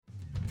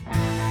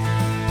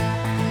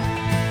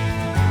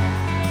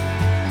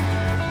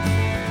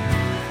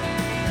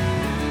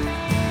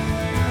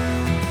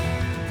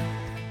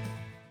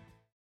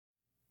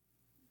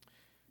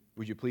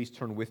Would you please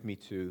turn with me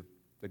to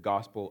the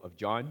Gospel of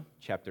John,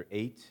 chapter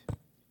 8.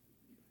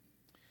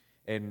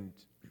 And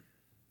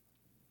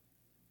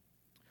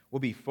we'll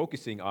be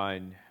focusing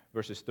on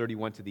verses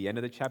 31 to the end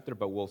of the chapter,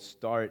 but we'll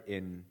start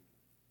in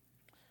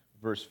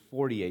verse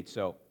 48.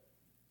 So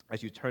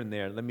as you turn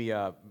there, let me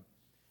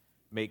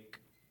make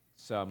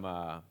some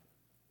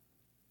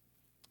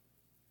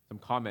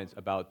comments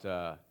about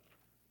the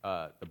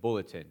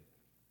bulletin.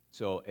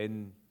 So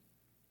in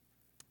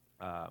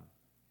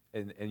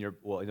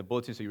the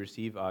bulletin so you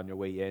receive on your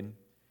way in,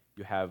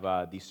 you have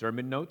the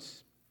sermon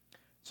notes.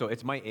 So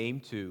it's my aim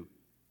to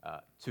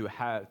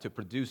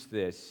produce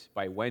this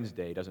by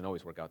Wednesday. It doesn't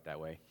always work out that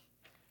way.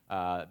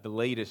 The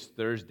latest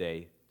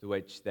Thursday, to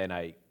which then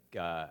I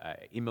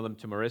email them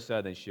to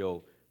Marissa, then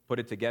she'll put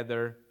it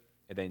together,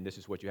 and then this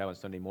is what you have on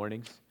Sunday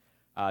mornings.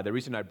 The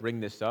reason I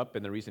bring this up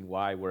and the reason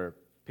why we're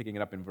picking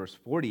it up in verse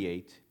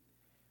 48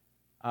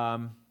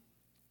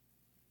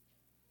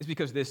 is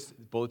because this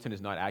bulletin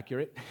is not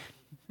accurate.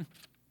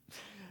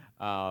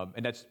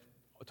 And that's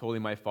totally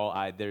my fault.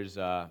 There's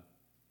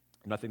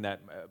nothing that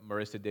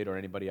Marissa did or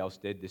anybody else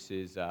did. This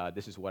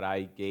is what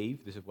I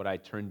gave. This is what I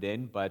turned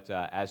in. But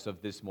as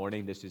of this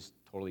morning, this is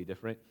totally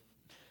different.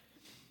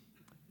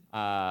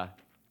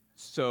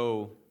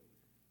 So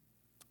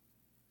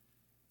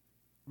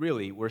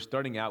really, we're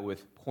starting out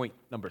with point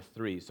number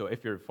 3. So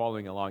if you're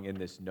following along in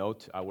this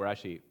note, we're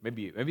actually,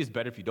 maybe it's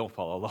better if you don't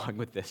follow along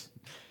with this.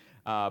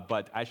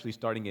 But actually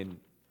starting in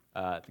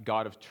the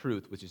God of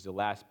truth, which is the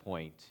last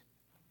point,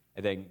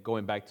 and then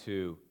going back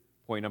to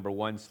point number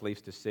 1, slaves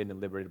to sin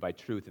and liberated by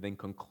truth, and then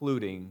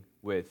concluding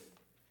with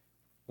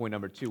point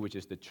number 2, which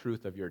is the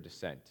truth of your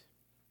descent.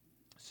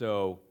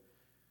 So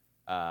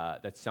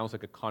that sounds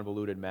like a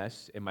convoluted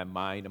mess in my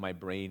mind and my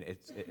brain. It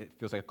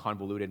feels like a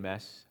convoluted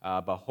mess,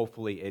 but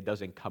hopefully it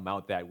doesn't come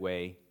out that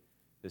way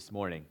this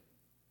morning.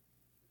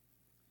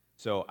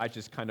 So I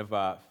just kind of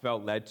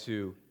felt led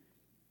to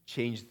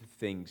change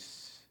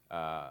things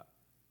not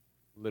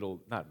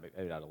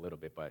a little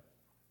bit, but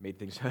made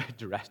things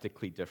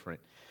drastically different.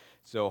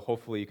 So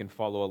hopefully you can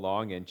follow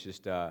along and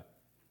just we'll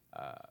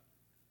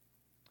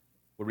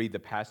read the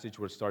passage.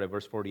 We'll start at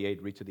verse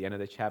 48, read to the end of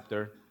the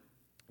chapter,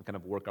 and kind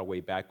of work our way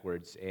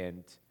backwards.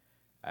 And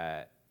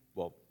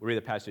we'll read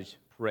the passage,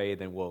 pray,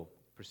 then we'll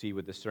proceed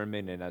with the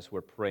sermon. And as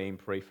we're praying,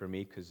 pray for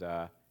me, because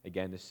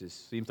again,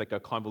 seems like a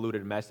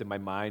convoluted mess in my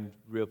mind.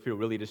 Feel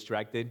really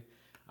distracted,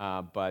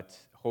 but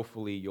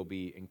hopefully you'll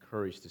be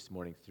encouraged this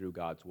morning through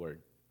God's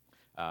word.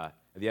 At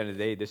the end of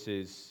the day, this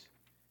is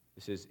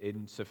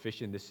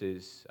insufficient. This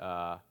is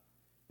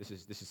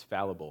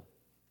fallible.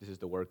 This is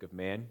the work of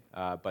man.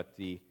 But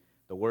the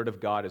word of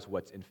God is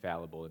what's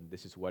infallible, and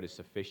this is what is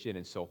sufficient.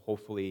 And so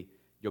hopefully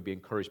you'll be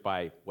encouraged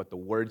by what the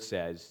word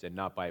says and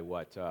not by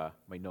what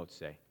my notes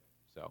say.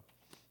 So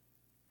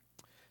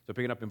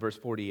picking up in verse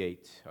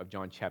 48 of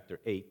John chapter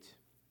 8.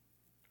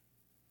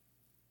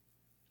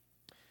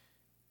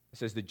 It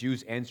says, the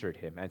Jews answered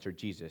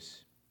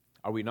Jesus,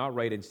 "Are we not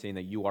right in saying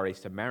that you are a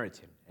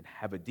Samaritan and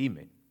have a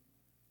demon?"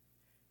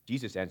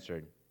 Jesus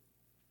answered,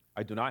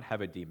 "I do not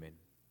have a demon,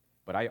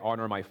 but I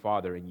honor my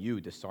Father, and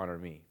you dishonor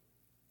me.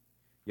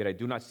 Yet I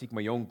do not seek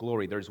my own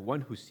glory. There is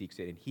one who seeks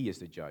it, and he is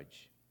the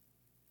judge.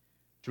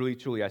 Truly,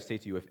 truly, I say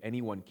to you, if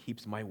anyone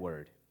keeps my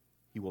word,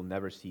 he will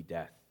never see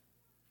death."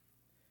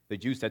 The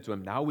Jews said to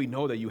him, "Now we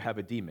know that you have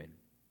a demon.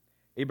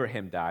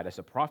 Abraham died as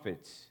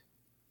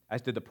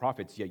did the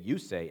prophets, yet you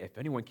say, if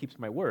anyone keeps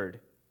my word,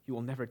 he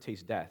will never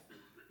taste death.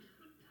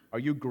 Are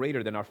you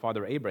greater than our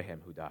father Abraham,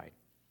 who died?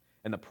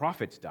 And the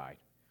prophets died.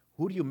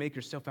 Who do you make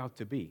yourself out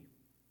to be?"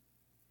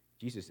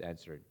 Jesus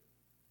answered,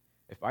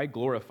 "If I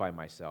glorify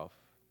myself,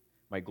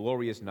 my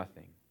glory is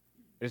nothing.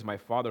 It is my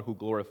Father who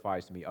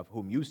glorifies me, of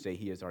whom you say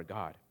he is our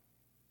God.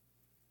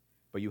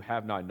 But you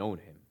have not known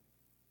him.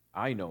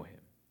 I know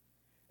him.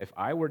 If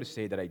I were to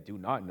say that I do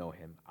not know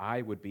him,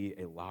 I would be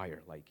a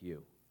liar like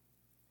you.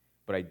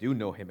 But I do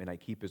know him, and I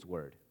keep his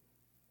word.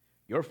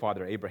 Your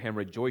father Abraham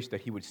rejoiced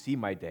that he would see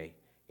my day.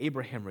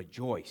 Abraham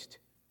rejoiced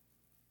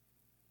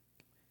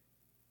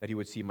that he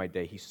would see my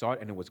day. He saw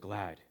it and was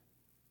glad."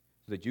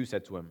 So the Jews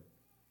said to him,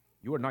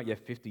 "You are not yet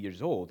 50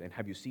 years old, and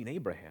have you seen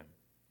Abraham?"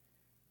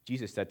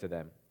 Jesus said to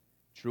them,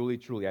 "Truly,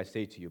 truly, I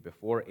say to you,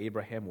 before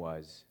Abraham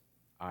was,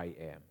 I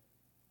am."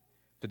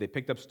 So they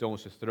picked up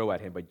stones to throw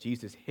at him, but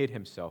Jesus hid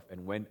himself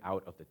and went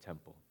out of the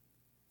temple.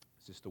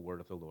 This is the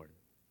word of the Lord.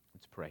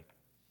 Let's pray.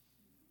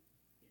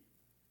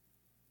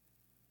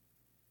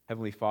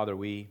 Heavenly Father,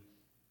 we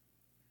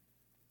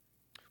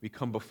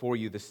come before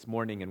you this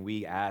morning and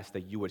we ask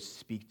that you would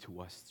speak to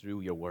us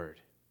through your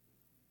word.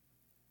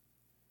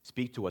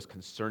 Speak to us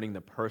concerning the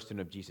person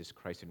of Jesus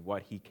Christ and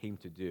what he came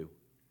to do.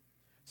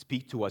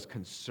 Speak to us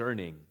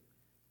concerning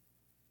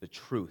the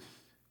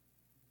truth.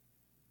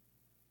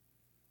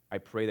 I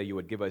pray that you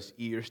would give us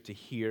ears to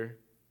hear,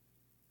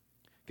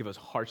 give us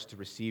hearts to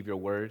receive your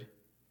word,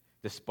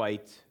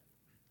 despite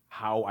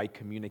how I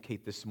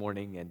communicate this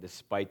morning and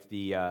despite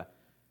the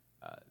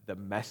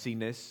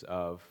messiness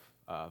of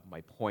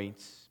my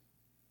points.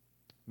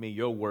 May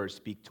your word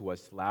speak to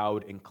us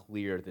loud and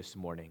clear this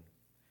morning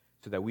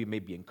so that we may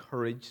be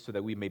encouraged, so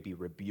that we may be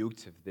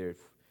rebuked if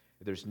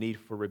there's need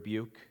for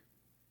rebuke.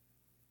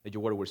 That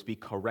your word would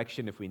speak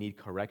correction if we need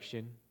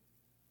correction.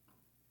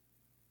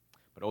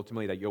 But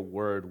ultimately that your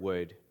word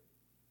would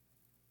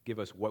give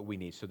us what we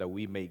need so that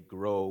we may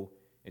grow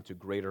into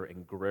greater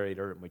and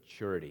greater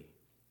maturity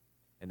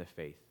in the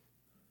faith.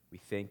 We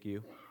thank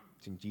you.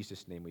 It's in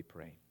Jesus' name we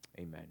pray.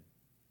 Amen.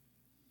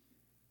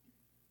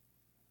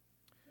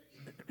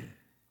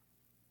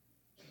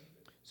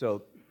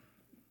 So,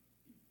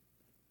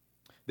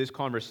 this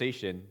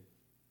conversation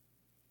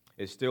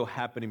is still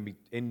happening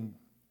in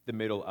the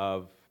middle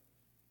of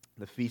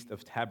the Feast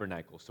of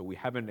Tabernacles. So we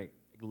haven't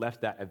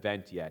left that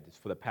event yet. It's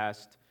for the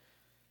past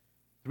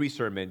 3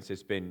 sermons,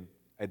 it's been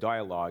a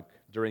dialogue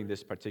during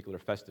this particular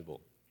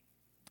festival.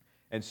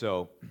 And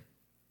so,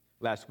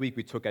 last week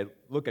we took a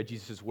look at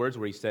Jesus' words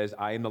where he says,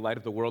 I am the light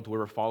of the world.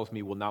 Whoever follows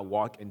me will not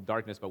walk in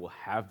darkness, but will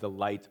have the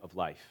light of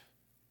life.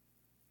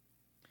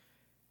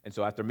 And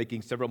so after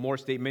making several more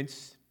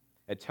statements,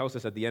 it tells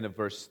us at the end of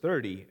verse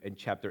 30 in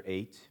chapter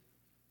 8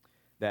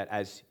 that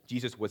as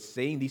Jesus was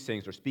saying these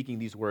things or speaking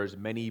these words,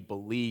 many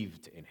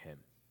believed in him.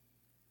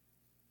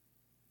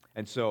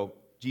 And so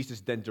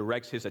Jesus then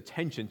directs his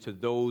attention to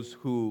those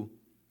who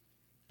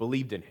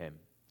believed in him.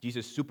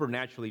 Jesus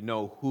supernaturally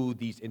knows who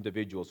these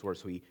individuals were,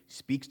 so he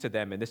speaks to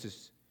them, and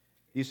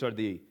these are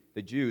the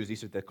Jews,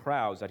 these are the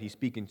crowds that he's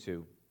speaking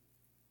to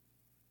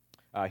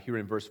here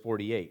in verse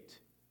 48.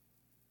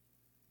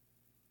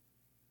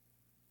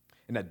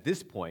 And at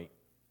this point,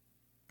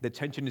 the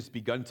tension has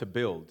begun to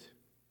build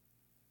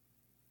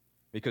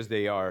because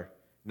they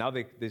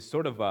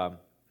sort of,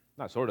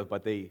 not sort of,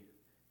 but they've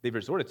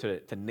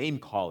resorted to name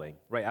calling,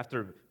 right?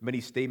 After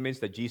many statements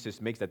that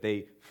Jesus makes that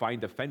they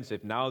find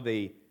offensive, now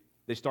they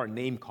start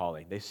name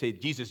calling. They say,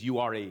 Jesus, you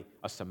are a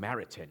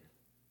Samaritan.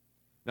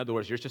 In other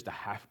words, you're just a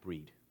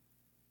half-breed.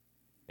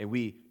 And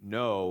we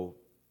know,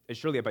 and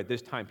surely by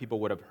this time, people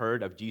would have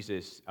heard of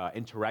Jesus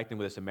interacting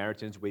with the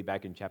Samaritans way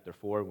back in chapter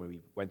 4 when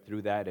we went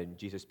through that, and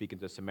Jesus speaking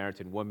to a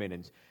Samaritan woman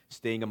and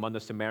staying among the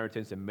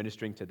Samaritans and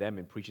ministering to them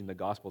and preaching the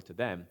gospel to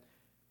them.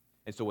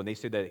 And so when they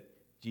say that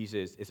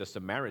Jesus is a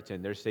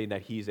Samaritan, they're saying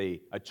that he's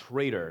a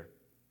traitor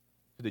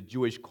to the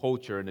Jewish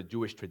culture and the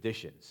Jewish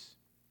traditions.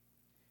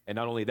 And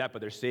not only that,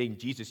 but they're saying,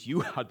 Jesus,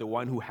 you are the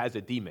one who has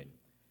a demon.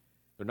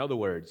 So in other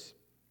words,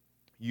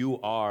 you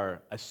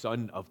are a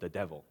son of the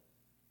devil.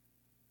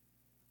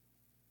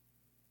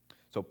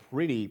 So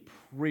pretty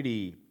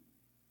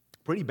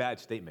bad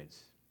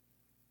statements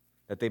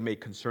that they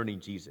make concerning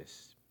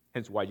Jesus.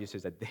 Hence why Jesus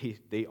says that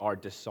they are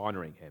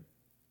dishonoring him.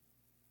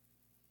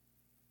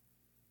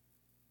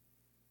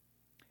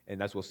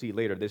 And as we'll see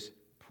later, this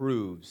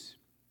proves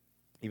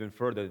even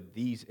further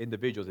these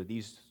individuals, that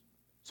these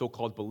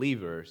so-called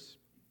believers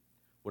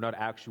were not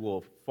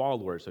actual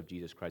followers of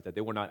Jesus Christ, that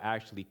they were not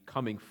actually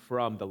coming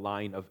from the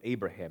line of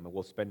Abraham. And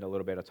we'll spend a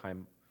little bit of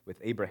time with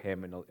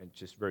Abraham and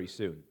just very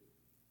soon.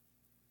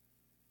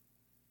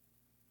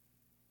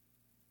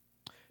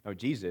 Now,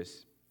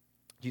 Jesus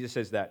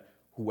says that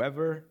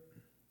if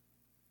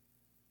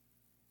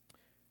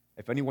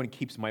anyone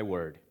keeps my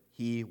word,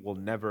 he will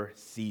never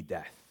see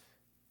death.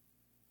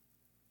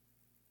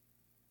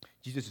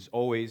 Jesus is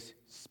always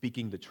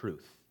speaking the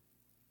truth.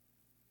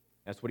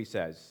 That's what he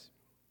says.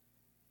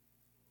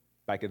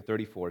 Back in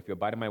 34, if you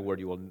abide in my word,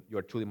 you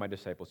are truly my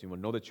disciples. You will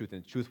know the truth,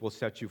 and the truth will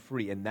set you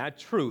free. And that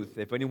truth,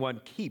 if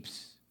anyone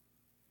keeps,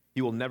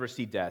 he will never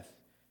see death.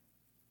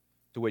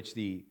 To which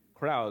the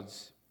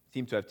crowds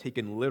seem to have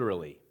taken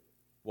literally.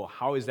 Well,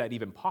 how is that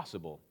even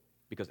possible?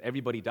 Because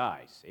everybody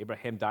dies.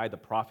 Abraham died, the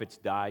prophets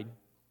died.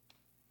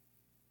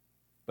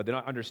 But they're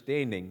not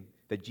understanding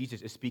that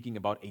Jesus is speaking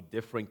about a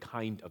different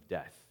kind of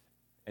death,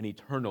 an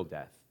eternal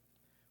death,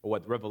 or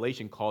what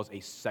Revelation calls a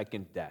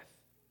second death.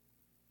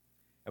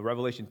 In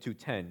Revelation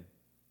 2:10,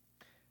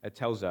 it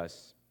tells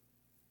us,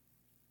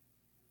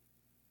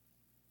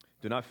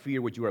 do not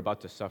fear what you are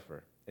about to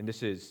suffer. And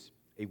this is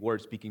a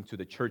word speaking to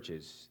the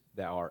churches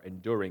that are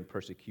enduring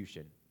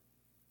persecution.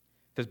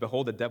 It says,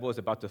 behold, the devil is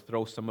about to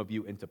throw some of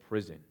you into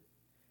prison,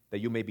 that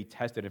you may be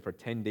tested, and for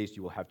 10 days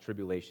you will have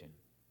tribulation.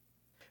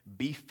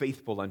 Be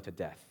faithful unto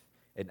death,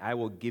 and I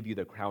will give you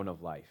the crown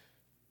of life.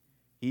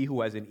 He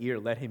who has an ear,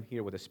 let him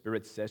hear what the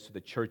Spirit says to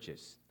the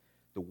churches.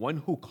 The one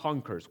who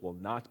conquers will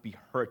not be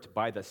hurt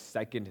by the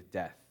second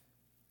death.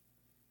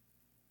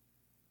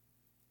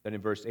 Then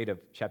in verse 8 of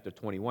chapter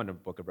 21 of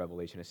the book of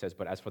Revelation, it says,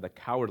 but as for the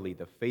cowardly,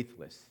 the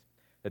faithless,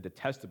 the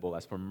detestable,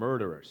 as for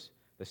murderers,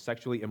 the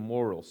sexually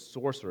immoral,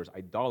 sorcerers,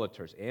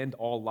 idolaters, and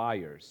all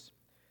liars,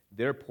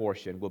 their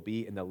portion will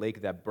be in the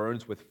lake that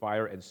burns with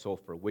fire and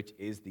sulfur, which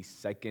is the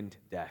second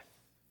death.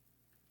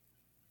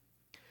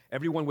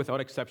 Everyone without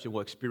exception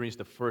will experience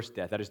the first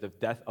death, that is the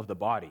death of the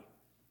body.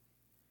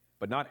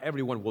 But not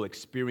everyone will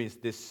experience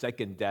this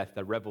second death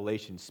that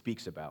Revelation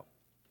speaks about.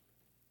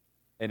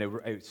 And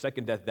a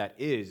second death that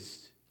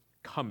is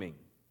coming.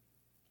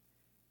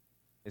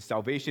 And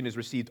salvation is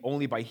received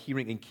only by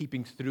hearing and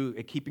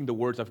keeping the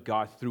words of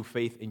God through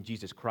faith in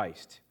Jesus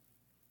Christ.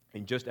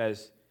 And just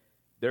as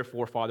their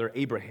forefather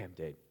Abraham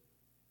did.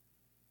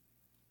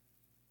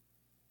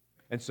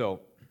 And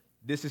so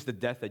this is the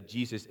death that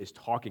Jesus is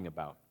talking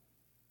about.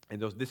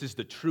 And this is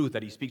the truth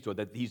that he speaks to,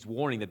 that he's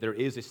warning that there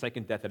is a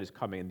second death that is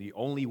coming. And the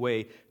only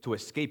way to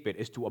escape it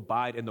is to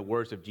abide in the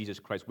words of Jesus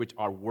Christ, which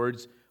are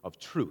words of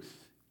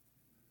truth.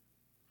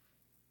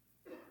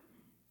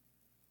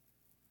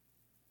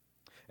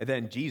 And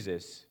then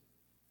Jesus,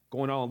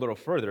 going on a little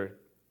further,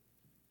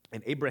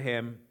 and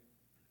Abraham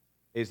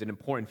is an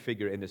important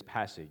figure in this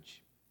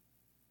passage.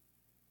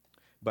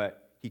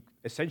 But he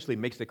essentially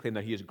makes the claim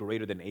that he is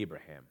greater than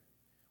Abraham,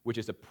 which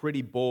is a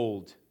pretty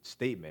bold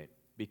statement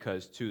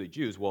because to the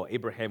Jews, well,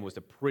 Abraham was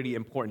a pretty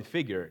important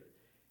figure,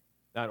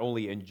 not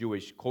only in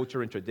Jewish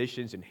culture and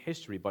traditions and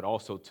history, but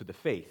also to the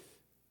faith.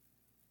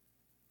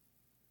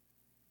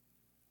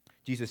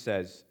 Jesus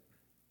says,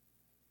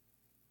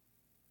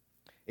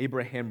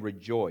 Abraham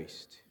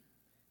rejoiced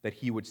that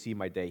he would see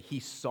my day. He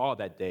saw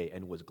that day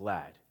and was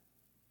glad.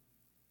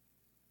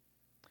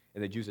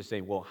 And the Jews are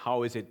saying, well,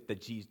 how is it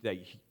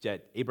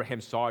that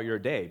Abraham saw your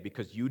day?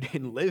 Because you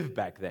didn't live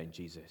back then,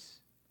 Jesus.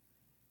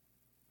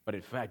 But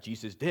in fact,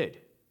 Jesus did.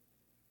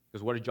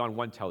 Because what did John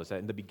 1 tell us? That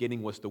in the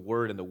beginning was the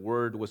Word, and the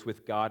Word was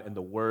with God, and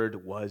the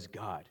Word was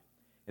God.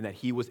 And that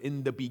he was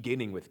in the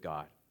beginning with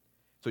God.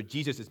 So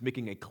Jesus is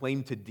making a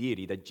claim to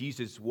deity, that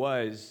Jesus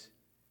was,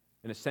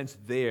 in a sense,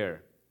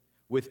 there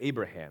with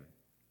Abraham.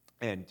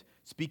 And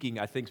speaking,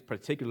 I think,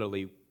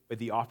 particularly with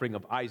the offering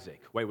of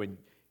Isaac, right? When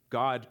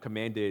God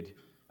commanded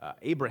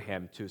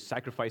Abraham to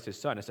sacrifice his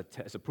son as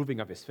a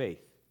proving of his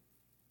faith.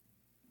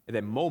 And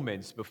then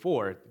moments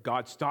before,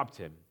 God stopped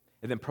him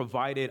and then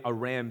provided a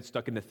ram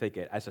stuck in the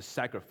thicket as a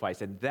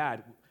sacrifice. And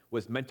that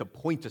was meant to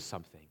point to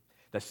something,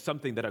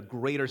 that a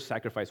greater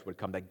sacrifice would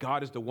come, that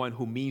God is the one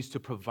who means to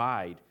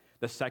provide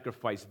the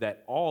sacrifice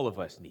that all of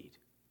us need.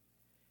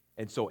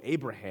 And so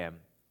Abraham,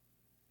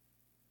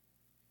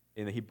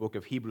 in the book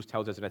of Hebrews,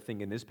 tells us, and I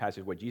think in this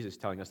passage what Jesus is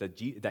telling us,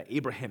 that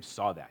Abraham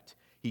saw that.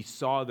 He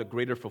saw the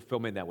greater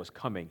fulfillment that was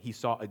coming. He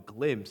saw a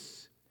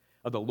glimpse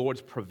of the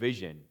Lord's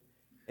provision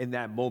in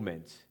that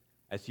moment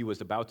as he was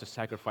about to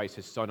sacrifice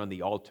his son on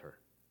the altar.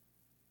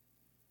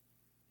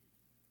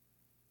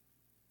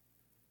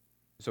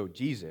 So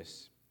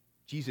Jesus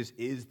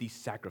is the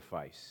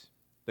sacrifice,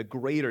 the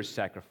greater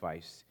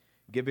sacrifice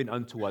given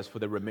unto us for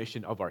the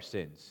remission of our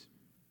sins.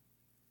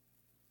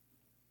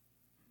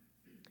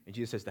 And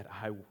Jesus says that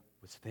I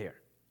was there,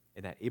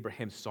 and that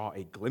Abraham saw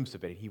a glimpse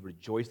of it, and he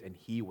rejoiced and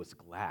he was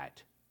glad.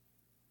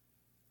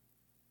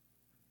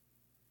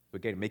 So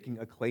again, making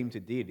a claim to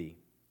deity.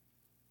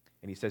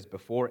 And he says,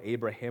 before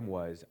Abraham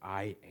was,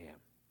 I am.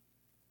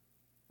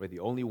 Where the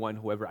only one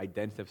who ever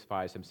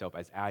identifies himself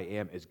as I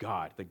am is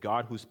God. The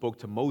God who spoke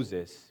to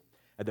Moses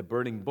at the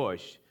burning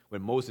bush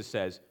when Moses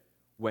says,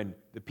 when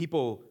the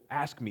people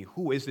ask me,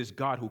 who is this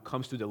God who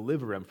comes to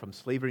deliver them from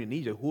slavery in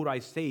Egypt? Who do I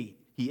say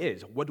he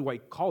is? What do I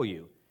call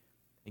you?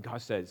 And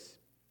God says,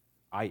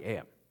 I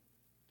am.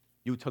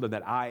 You tell them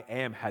that I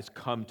am has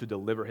come to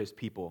deliver his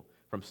people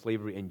from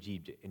slavery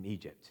in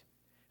Egypt.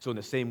 So in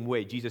the same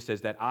way, Jesus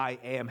says that I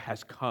am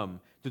has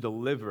come to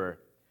deliver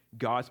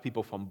God's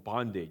people from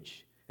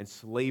bondage and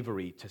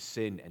slavery to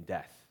sin and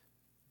death.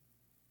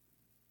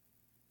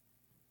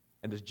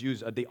 And the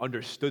Jews, they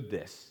understood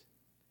this.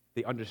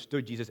 They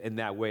understood Jesus in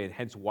that way, and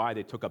hence why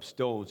they took up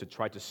stones to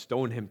try to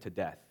stone him to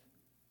death.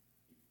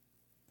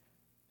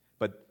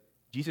 But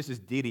Jesus'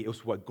 deity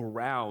is what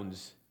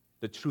grounds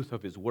the truth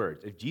of his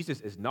words. If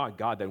Jesus is not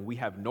God, then we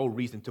have no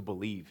reason to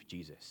believe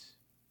Jesus.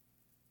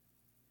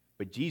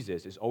 But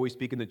Jesus is always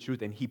speaking the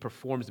truth, and he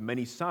performs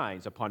many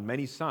signs upon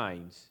many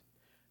signs,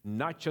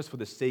 not just for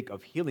the sake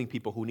of healing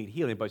people who need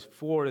healing, but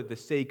for the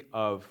sake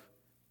of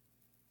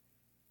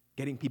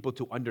getting people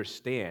to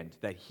understand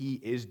that he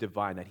is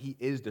divine, that he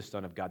is the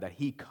Son of God, that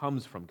he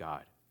comes from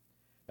God.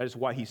 That is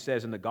why he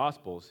says in the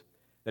Gospels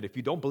that if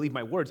you don't believe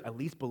my words, at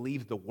least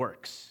believe the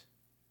works,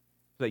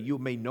 so that you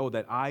may know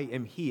that I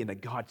am he and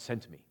that God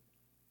sent me.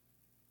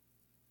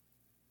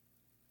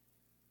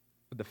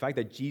 But the fact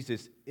that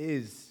Jesus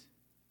is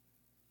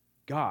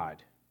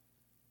God,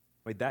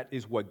 right, that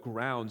is what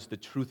grounds the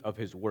truth of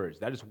his words.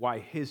 That is why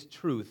his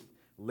truth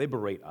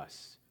liberate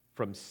us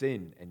from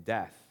sin and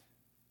death.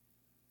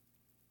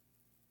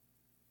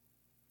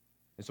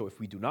 And so if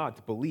we do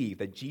not believe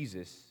that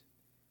Jesus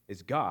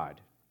is God,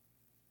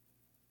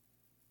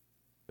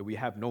 that we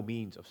have no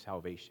means of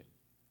salvation,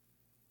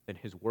 then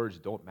his words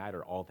don't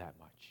matter all that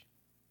much.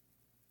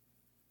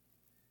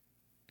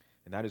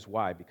 And that is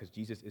why, because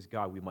Jesus is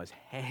God, we must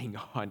hang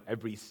on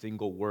every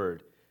single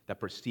word that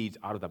proceeds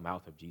out of the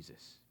mouth of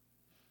Jesus.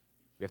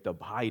 We have to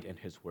abide in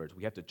his words.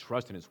 We have to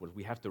trust in his words.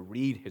 We have to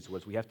read his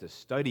words. We have to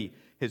study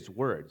his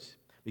words,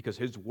 because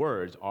his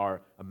words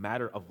are a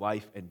matter of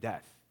life and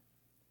death.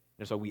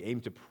 And so we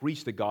aim to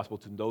preach the gospel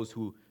to those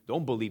who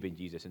don't believe in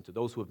Jesus and to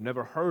those who have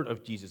never heard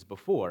of Jesus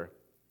before,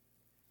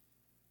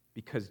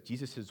 because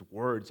Jesus'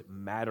 words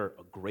matter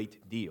a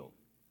great deal,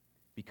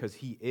 because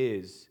he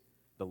is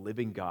the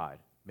living God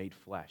made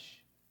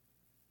flesh.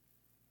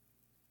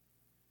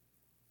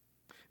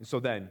 And so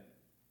then,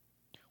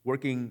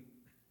 working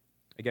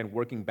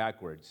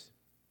backwards,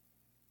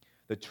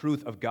 the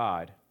truth of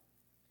God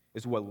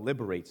is what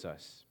liberates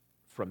us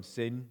from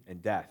sin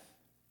and death.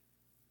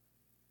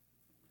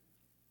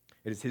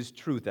 It is his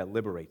truth that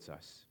liberates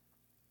us.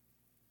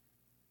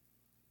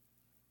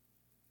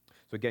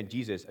 So again,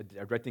 Jesus,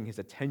 directing his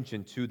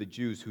attention to the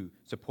Jews who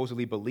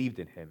supposedly believed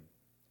in him,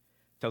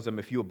 tells them,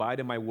 if you abide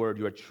in my word,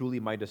 you are truly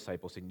my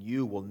disciples, and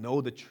you will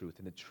know the truth,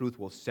 and the truth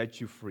will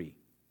set you free.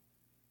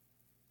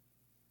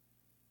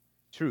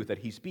 Truth that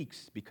he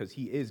speaks because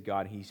he is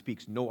God, and he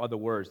speaks no other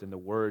words than the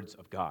words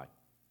of God.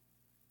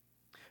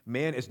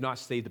 Man is not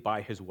saved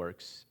by his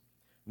works,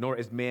 nor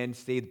is man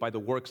saved by the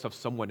works of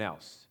someone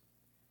else.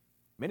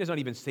 Man is not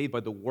even saved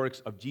by the works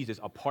of Jesus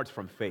apart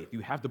from faith.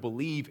 You have to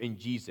believe in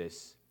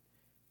Jesus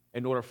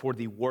in order for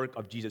the work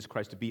of Jesus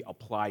Christ to be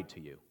applied to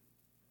you.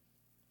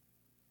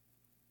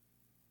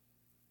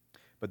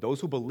 But those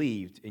who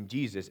believed in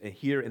Jesus, and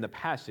here in the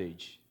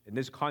passage, in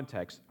this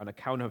context, on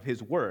account of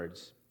his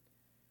words,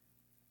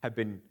 have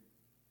been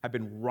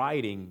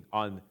riding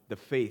on the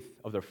faith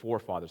of their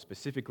forefathers,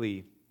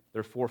 specifically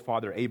their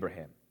forefather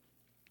Abraham.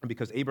 And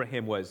because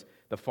Abraham was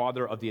the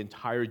father of the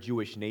entire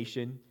Jewish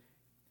nation,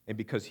 and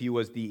because he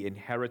was the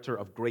inheritor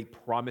of great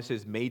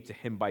promises made to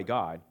him by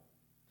God,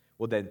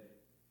 well then,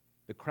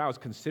 the crowds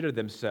considered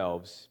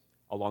themselves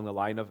along the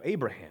line of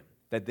Abraham,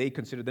 that they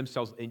considered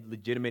themselves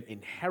legitimate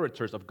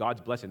inheritors of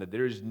God's blessing, that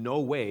there is no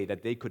way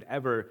that they could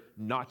ever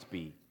not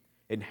be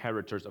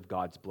inheritors of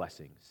God's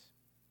blessings.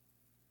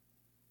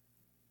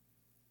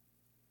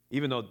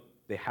 Even though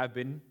they have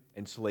been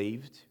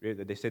enslaved,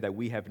 they say that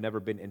we have never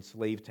been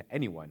enslaved to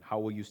anyone. How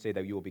will you say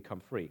that you will become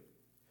free?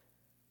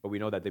 But we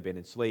know that they've been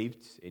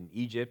enslaved in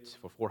Egypt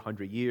for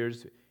 400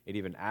 years, and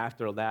even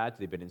after that,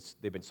 they've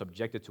been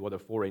subjected to other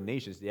foreign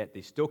nations, yet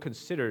they still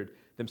considered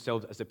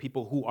themselves as a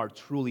people who are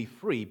truly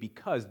free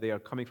because they are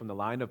coming from the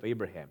line of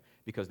Abraham,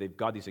 because they've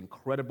got these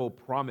incredible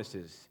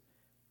promises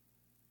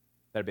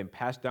that have been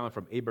passed down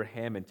from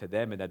Abraham and to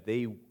them, and that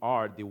they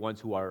are the ones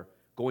who are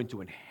going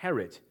to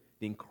inherit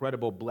the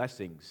incredible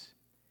blessings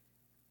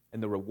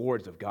and the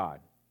rewards of God.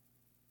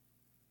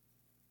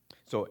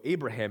 So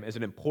Abraham is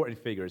an important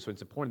figure, so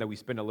it's important that we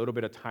spend a little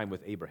bit of time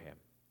with Abraham.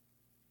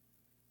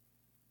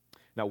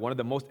 Now, one of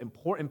the most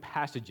important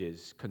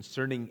passages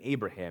concerning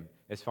Abraham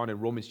is found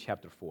in Romans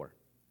chapter 4.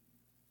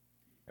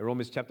 In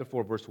Romans chapter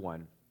 4, verse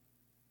 1,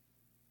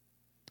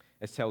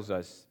 it tells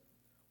us,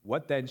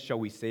 "What then shall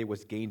we say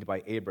was gained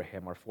by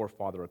Abraham, our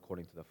forefather,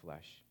 according to the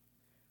flesh?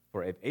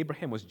 For if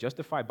Abraham was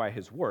justified by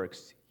his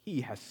works,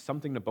 he has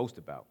something to boast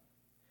about,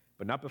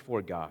 but not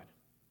before God.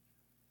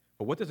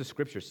 For what does the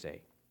scripture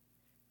say?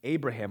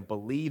 Abraham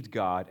believed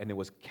God, and it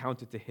was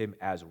counted to him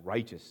as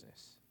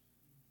righteousness.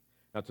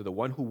 Now to the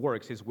one who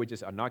works, his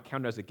wages are not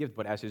counted as a gift,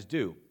 but as his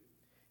due.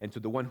 And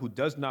to the one who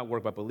does not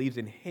work, but believes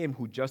in him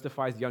who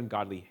justifies the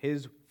ungodly,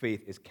 his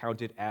faith is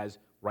counted as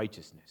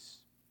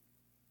righteousness."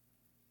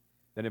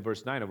 Then in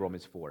verse 9 of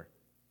Romans 4,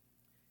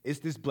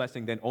 "Is this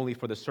blessing then only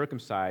for the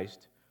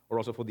circumcised, or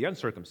also for the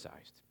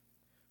uncircumcised?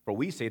 For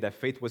we say that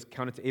faith was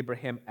counted to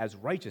Abraham as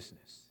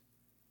righteousness.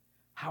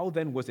 How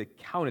then was it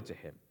counted to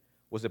him?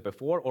 Was it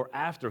before or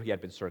after he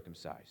had been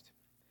circumcised?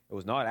 It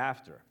was not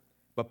after,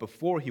 but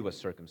before he was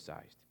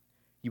circumcised.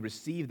 He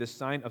received the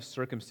sign of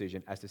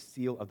circumcision as the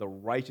seal of the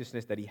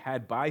righteousness that he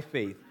had by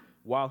faith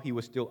while he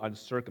was still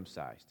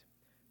uncircumcised.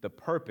 The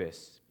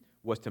purpose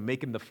was to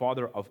make him the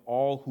father of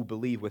all who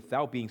believe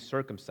without being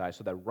circumcised,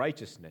 so that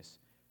righteousness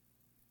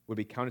would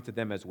be counted to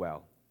them as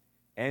well,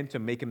 and to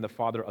make him the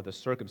father of the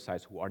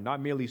circumcised, who are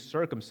not merely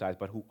circumcised,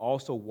 but who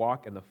also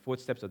walk in the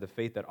footsteps of the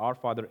faith that our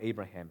father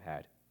Abraham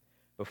had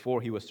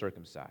before he was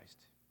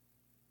circumcised."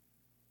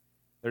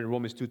 Then in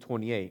Romans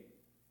 2:28,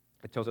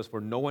 it tells us, "For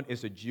no one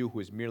is a Jew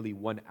who is merely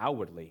one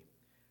outwardly,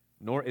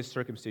 nor is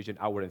circumcision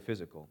outward and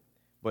physical.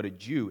 But a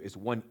Jew is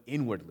one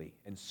inwardly,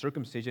 and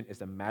circumcision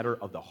is a matter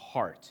of the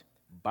heart,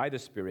 by the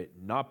Spirit,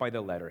 not by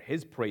the letter.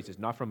 His praise is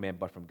not from man,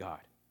 but from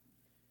God."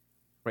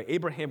 Right?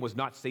 Abraham was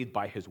not saved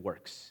by his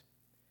works.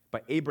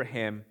 But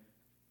Abraham,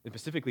 and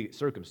specifically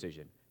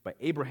circumcision, but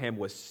Abraham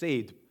was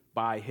saved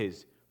by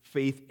his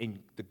faith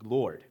in the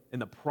Lord, in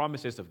the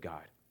promises of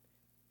God.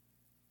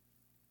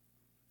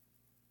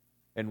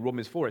 In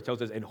Romans 4, it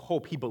tells us, "In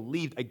hope, he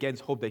believed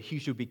against hope that he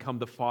should become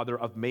the father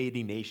of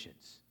many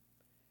nations."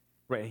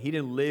 Right? And he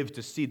didn't live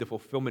to see the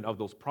fulfillment of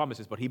those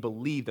promises, but he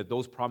believed that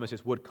those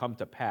promises would come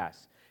to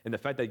pass. And the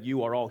fact that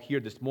you are all here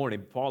this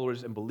morning,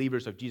 followers and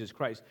believers of Jesus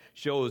Christ,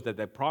 shows that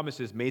the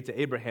promises made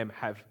to Abraham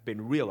have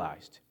been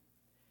realized.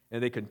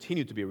 And they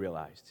continue to be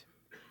realized,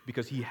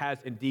 because he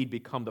has indeed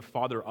become the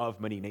father of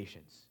many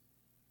nations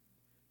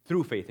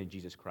through faith in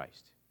Jesus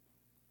Christ.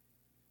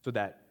 So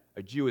that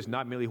a Jew is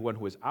not merely one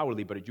who is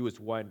outwardly, but a Jew is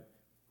one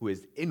who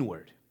is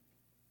inward,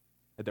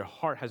 that their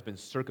heart has been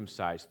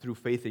circumcised through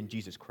faith in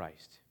Jesus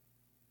Christ.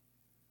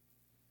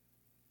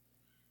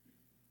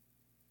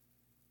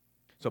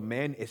 So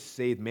man is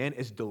saved, man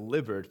is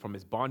delivered from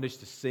his bondage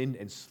to sin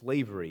and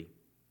slavery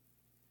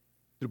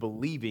through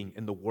believing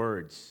in the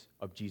words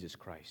of Jesus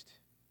Christ,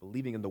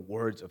 believing in the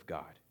words of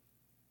God.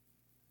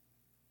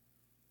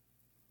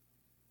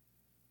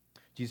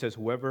 Jesus says,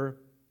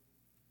 "Whoever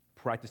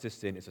practices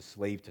sin is a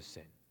slave to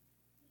sin."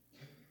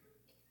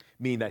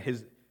 meaning that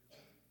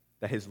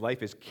his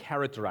life is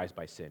characterized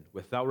by sin,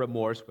 without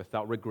remorse,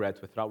 without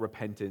regrets, without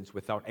repentance,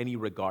 without any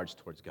regards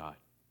towards God.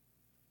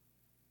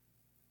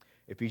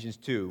 Ephesians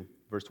 2,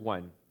 verse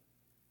 1,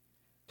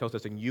 tells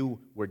us, "And you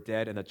were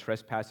dead in the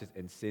trespasses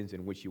and sins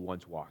in which you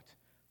once walked,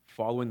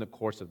 following the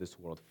course of this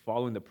world,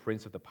 following the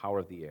prince of the power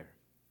of the air,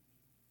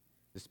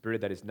 the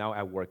spirit that is now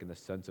at work in the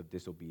sons of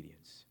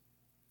disobedience."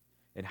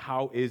 And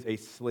how is a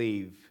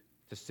slave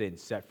to sin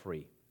set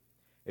free?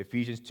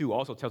 Ephesians 2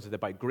 also tells us that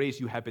by grace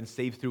you have been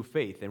saved through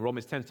faith. And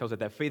Romans 10 tells us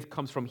that faith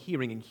comes from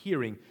hearing, and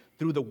hearing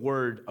through the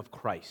word of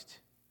Christ.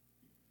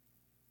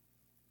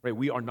 Right?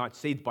 We are not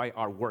saved by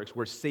our works.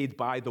 We're saved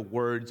by the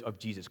words of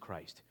Jesus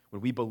Christ.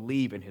 When we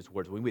believe in his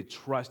words, when we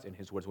trust in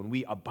his words, when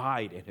we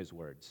abide in his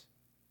words.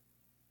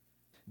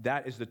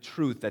 That is the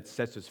truth that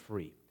sets us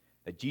free.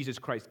 That Jesus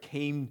Christ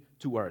came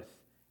to earth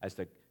as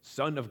the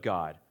Son of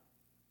God,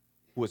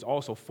 who was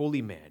also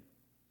fully man,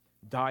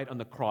 died on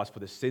the cross for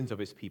the sins of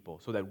his people,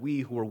 so that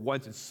we who were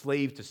once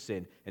enslaved to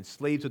sin,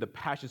 enslaved to the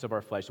passions of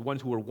our flesh, the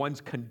ones who were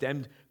once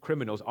condemned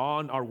criminals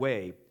on our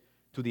way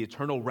to the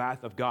eternal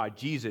wrath of God,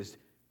 Jesus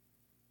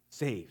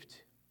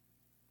saved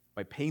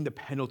by paying the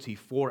penalty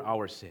for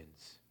our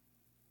sins.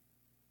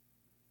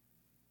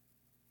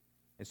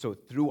 And so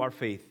through our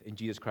faith in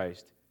Jesus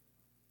Christ,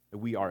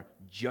 we are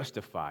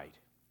justified.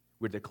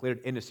 We're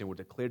declared innocent. We're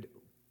declared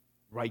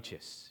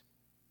righteous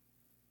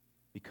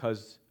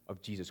because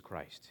of Jesus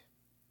Christ.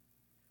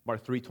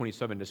 Mark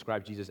 3:27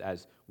 describes Jesus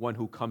as one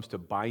who comes to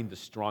bind the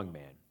strong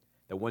man.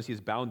 That once he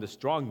has bound the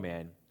strong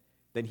man,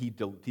 then he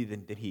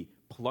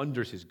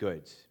plunders his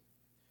goods.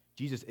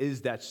 Jesus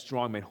is that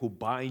strong man who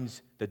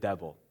binds the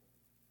devil.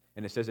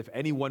 And it says, if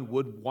anyone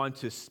would want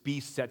to be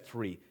set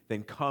free,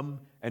 then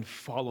come and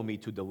follow me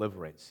to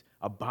deliverance.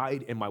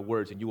 Abide in my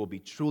words, and you will be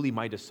truly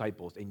my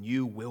disciples, and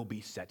you will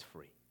be set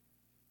free.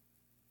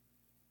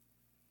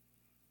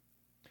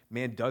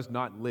 Man does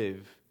not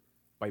live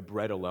by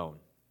bread alone,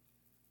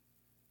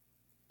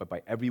 but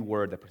by every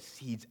word that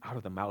proceeds out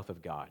of the mouth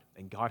of God.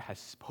 And God has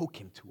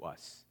spoken to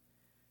us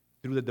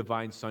through the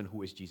divine Son,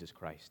 who is Jesus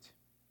Christ.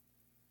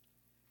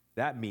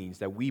 That means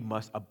that we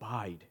must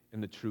abide in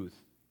the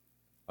truth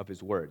of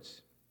his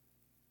words.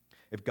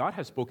 If God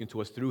has spoken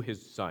to us through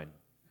his Son,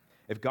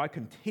 if God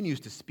continues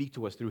to speak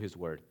to us through his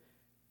word,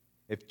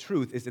 if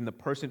truth is in the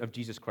person of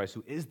Jesus Christ,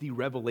 who is the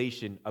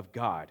revelation of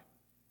God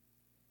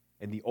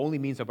and the only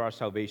means of our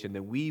salvation,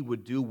 then we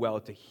would do well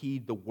to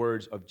heed the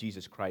words of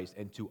Jesus Christ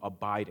and to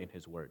abide in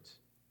his words.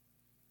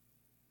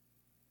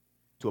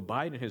 To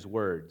abide in his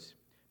words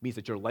means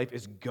that your life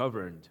is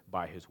governed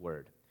by his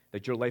word,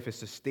 that your life is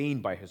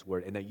sustained by his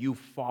word, and that you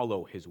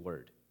follow his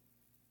word.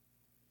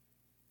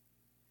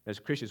 As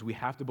Christians, we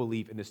have to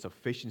believe in the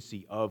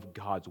sufficiency of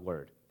God's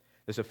word.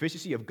 The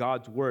sufficiency of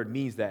God's word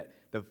means that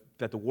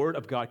the word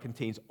of God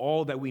contains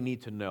all that we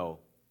need to know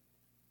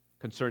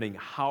concerning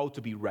how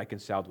to be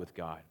reconciled with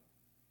God.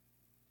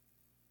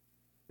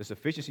 The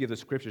sufficiency of the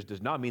scriptures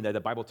does not mean that the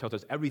Bible tells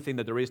us everything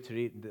that there is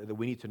that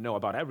we need to know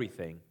about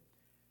everything,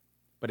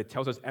 but it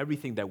tells us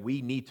everything that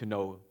we need to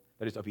know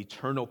that is of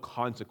eternal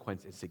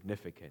consequence and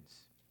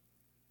significance.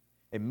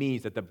 It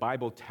means that the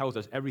Bible tells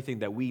us everything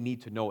that we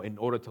need to know in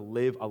order to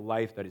live a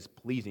life that is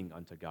pleasing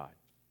unto God.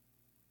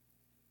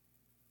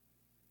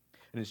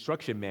 An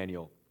instruction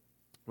manual,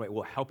 right,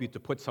 will help you to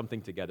put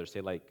something together,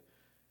 say like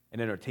an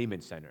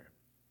entertainment center.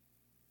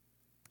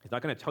 It's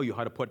not going to tell you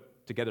how to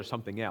put together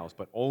something else,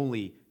 but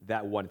only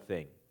that one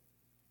thing.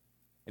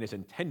 And it's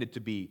intended to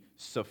be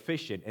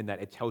sufficient in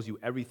that it tells you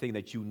everything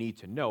that you need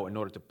to know in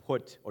order to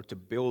put or to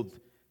build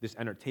this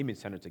entertainment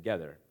center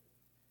together.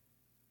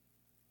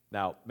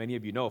 Now, many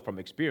of you know from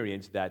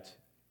experience that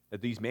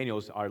these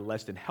manuals are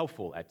less than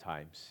helpful at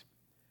times.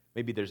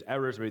 Maybe there's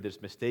errors, maybe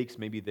there's mistakes,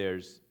 maybe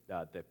there's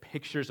the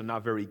pictures are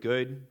not very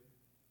good.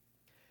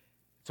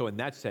 So in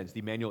that sense,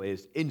 the manual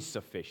is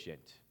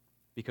insufficient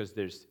because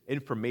there's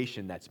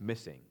information that's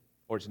missing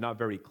or it's not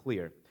very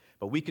clear.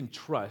 But we can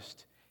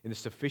trust in the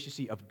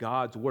sufficiency of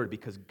God's word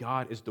because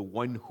God is the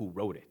one who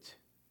wrote it.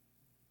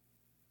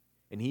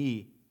 And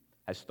he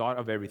has thought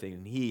of everything,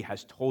 and he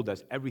has told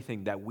us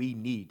everything that we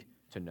need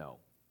to know.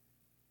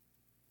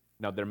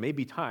 Now, there may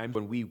be times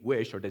when we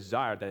wish or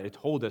desire that it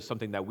told us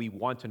something that we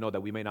want to know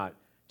that we may not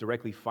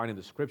directly find in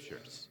the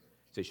scriptures.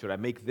 Say, should I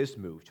make this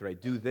move? Should I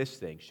do this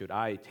thing? Should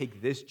I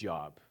take this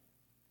job?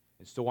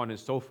 And so on and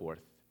so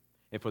forth.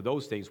 And for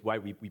those things, why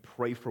we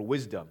pray for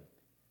wisdom,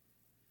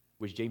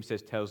 which James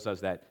says tells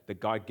us that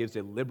God gives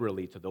it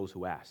liberally to those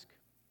who ask.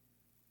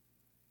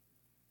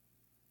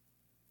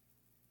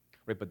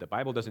 Right, but the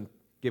Bible doesn't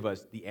give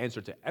us the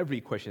answer to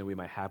every question that we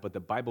might have, but the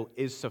Bible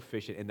is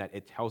sufficient in that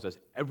it tells us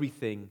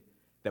everything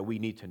that we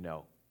need to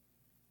know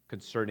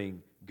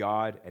concerning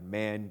God and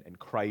man and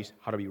Christ,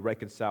 how to be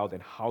reconciled,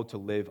 and how to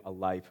live a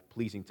life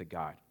pleasing to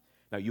God.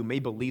 Now, you may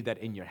believe that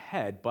in your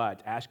head,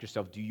 but ask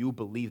yourself, do you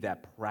believe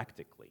that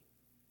practically?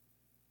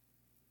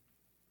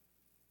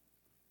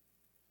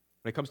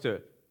 When it comes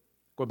to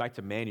going back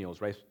to manuals,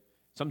 right?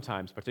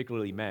 Sometimes,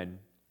 particularly men,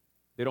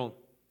 they don't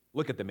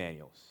look at the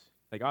manuals.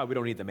 Like, we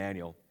don't need the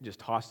manual. Just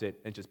toss it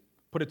and just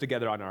put it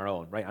together on our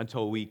own, right?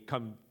 Until we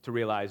come to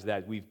realize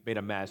that we've made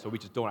a mess, or we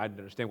just don't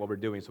understand what we're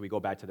doing, so we go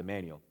back to the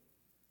manual.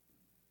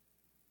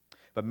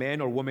 But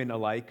man or woman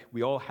alike,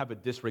 we all have a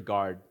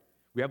disregard.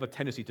 We have a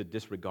tendency to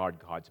disregard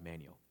God's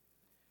manual.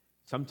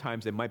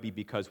 Sometimes it might be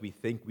because we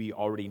think we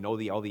already know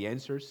all the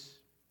answers.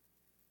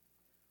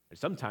 And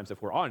sometimes,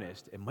 if we're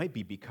honest, it might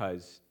be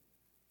because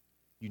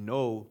you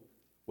know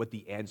what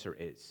the answer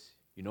is.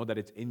 You know that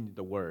it's in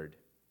the Word,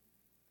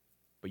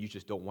 but you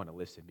just don't want to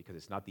listen because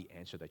it's not the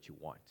answer that you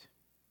want.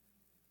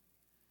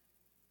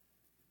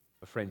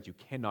 But friends, you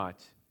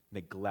cannot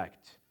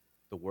neglect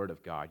the Word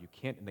of God. You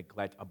can't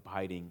neglect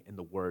abiding in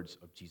the words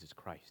of Jesus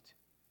Christ.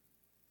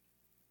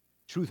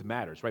 Truth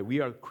matters, right? We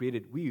have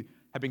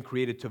been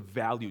created to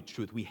value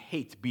truth. We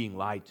hate being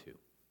lied to.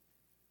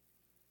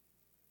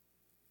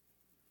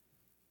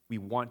 We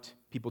want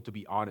people to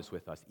be honest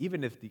with us,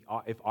 even if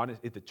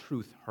the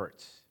truth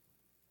hurts.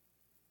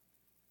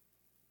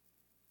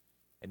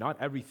 And not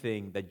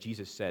everything that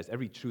Jesus says,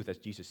 every truth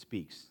that Jesus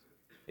speaks,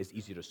 is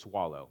easy to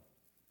swallow.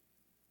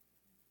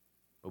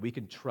 But we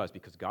can trust,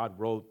 because God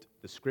wrote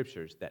the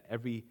scriptures, that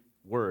every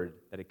word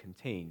that it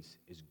contains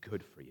is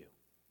good for you.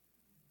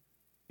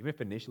 Even if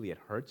initially it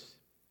hurts,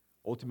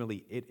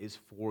 ultimately it is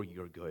for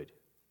your good.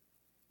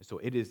 And so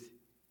it is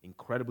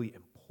incredibly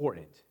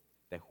important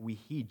that we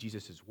heed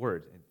Jesus'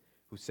 word, and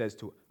who says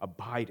to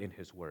abide in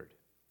his word.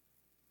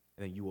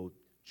 And then you will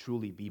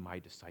truly be my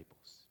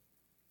disciples.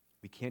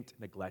 We can't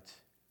neglect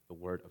the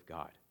word of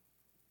God.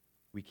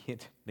 We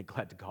can't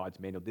neglect God's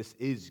manual. This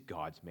is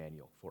God's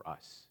manual for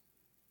us.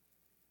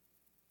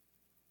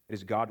 It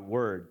is God's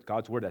word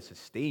that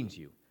sustains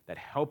you, that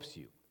helps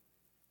you,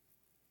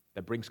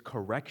 that brings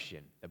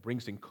correction, that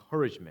brings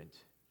encouragement,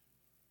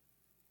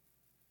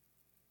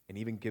 and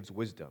even gives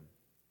wisdom.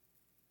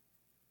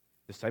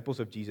 Disciples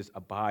of Jesus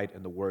abide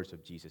in the words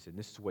of Jesus, and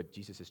this is what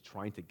Jesus is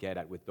trying to get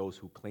at with those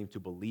who claim to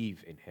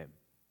believe in him.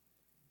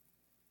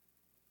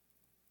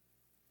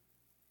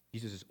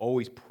 Jesus is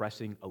always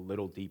pressing a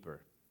little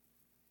deeper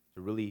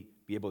to really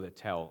be able to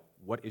tell,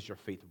 what is your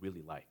faith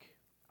really like?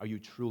 Are you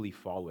truly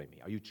following me?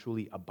 Are you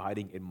truly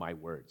abiding in my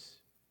words?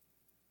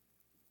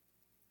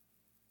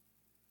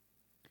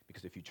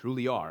 Because if you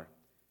truly are,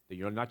 then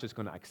you're not just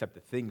going to accept the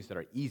things that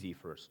are easy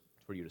for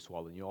you to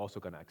swallow, and you're also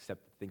going to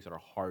accept the things that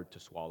are hard to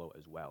swallow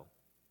as well.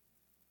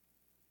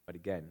 But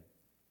again,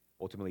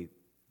 ultimately,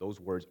 those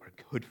words are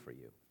good for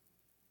you.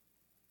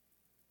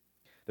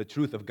 The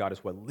truth of God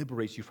is what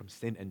liberates you from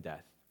sin and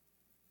death.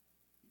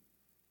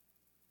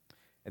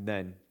 And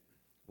then,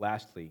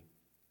 lastly,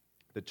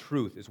 the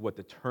truth is what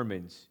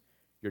determines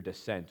your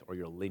descent or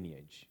your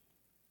lineage.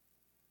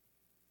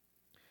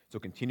 So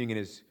continuing in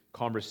his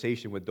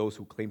conversation with those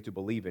who claim to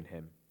believe in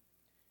him,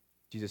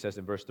 Jesus says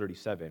in verse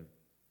 37,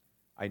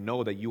 I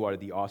know that you are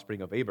the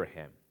offspring of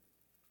Abraham,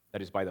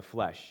 that is by the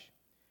flesh,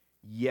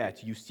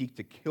 yet you seek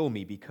to kill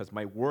me because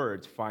my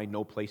words find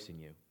no place in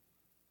you.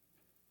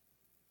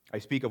 I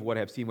speak of what I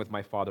have seen with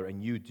my father,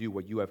 and you do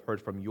what you have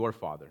heard from your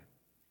father.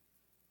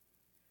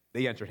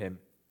 They answered him,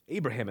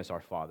 Abraham is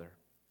our father.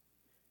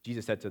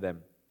 Jesus said to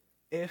them,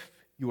 if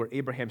you were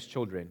Abraham's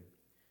children,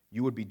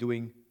 you would be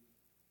doing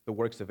the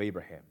works of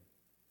Abraham.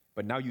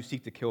 But now you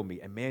seek to kill me,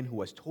 a man who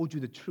has told you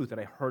the truth that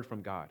I heard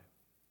from God.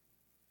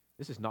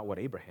 This is not what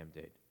Abraham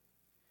did.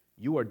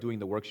 You are doing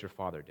the works your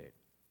father did.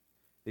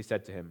 They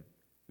said to him,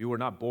 we were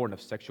not born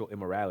of sexual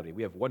immorality.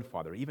 We have one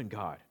Father, even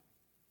God.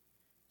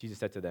 Jesus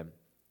said to them,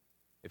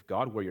 if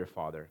God were your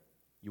Father,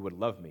 you would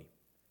love me,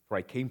 for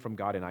I came from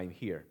God and I am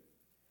here.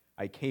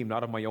 I came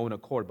not of my own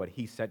accord, but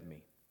he sent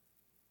me.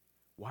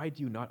 Why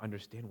do you not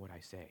understand what I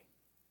say?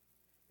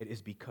 It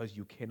is because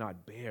you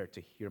cannot bear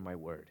to hear my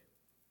word.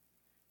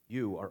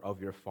 You are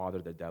of your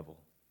father the devil,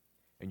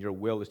 and your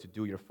will is to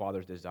do your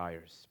father's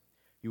desires.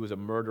 He was a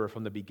murderer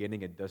from the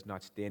beginning and does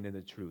not stand in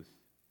the truth,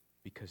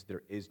 because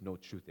there is no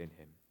truth in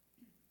him.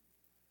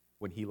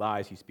 When he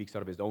lies, he speaks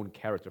out of his own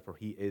character, for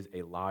he is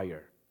a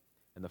liar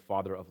and the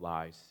father of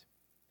lies.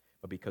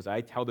 But because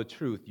I tell the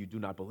truth, you do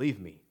not believe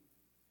me.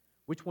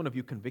 Which one of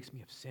you convicts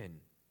me of sin?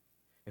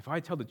 If I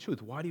tell the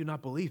truth, why do you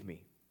not believe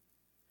me?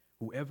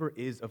 Whoever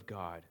is of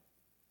God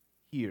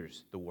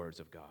hears the words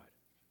of God.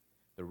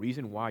 The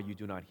reason why you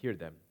do not hear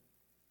them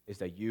is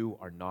that you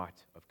are not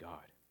of God.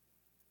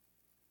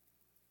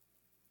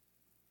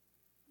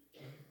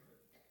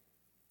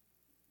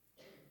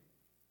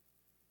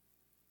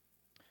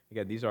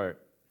 Again, those are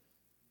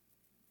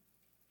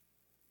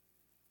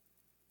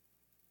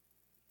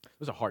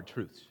hard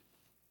truths.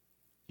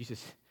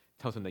 Jesus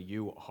tells them that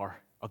you are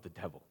of the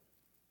devil.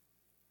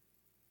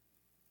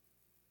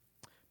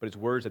 But it's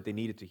words that they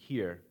needed to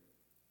hear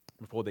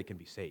before they can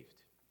be saved.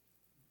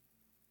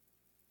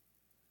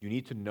 You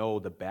need to know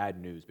the bad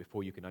news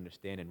before you can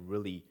understand and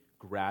really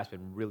grasp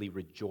and really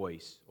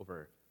rejoice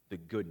over the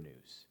good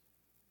news.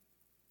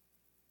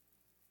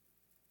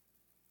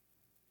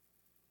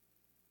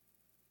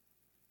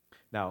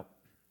 Now,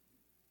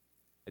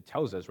 it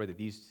tells us, right,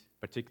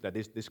 that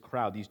this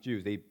crowd, these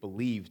Jews, they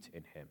believed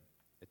in him.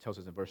 It tells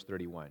us in verse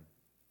 31.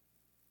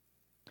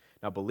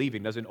 Now,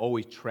 believing doesn't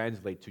always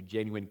translate to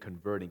genuine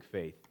converting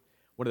faith.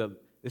 One of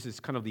the this is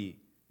kind of the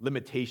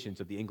limitations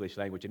of the English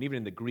language, and even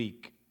in the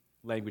Greek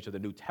language of the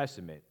New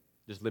Testament,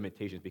 there's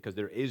limitations because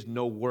there is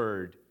no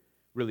word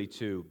really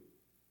to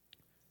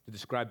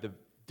describe the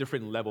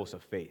different levels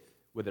of faith,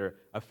 whether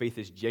a faith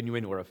is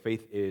genuine or a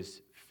faith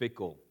is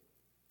fickle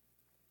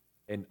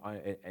and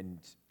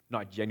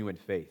not genuine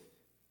faith.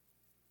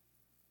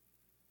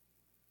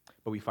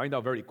 But we find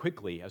out very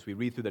quickly as we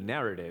read through the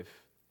narrative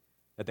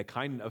that the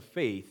kind of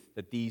faith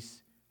that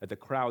the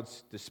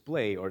crowds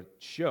display or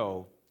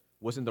show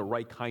wasn't the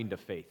right kind of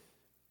faith.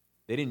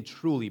 They didn't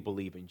truly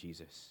believe in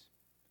Jesus.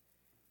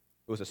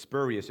 It was a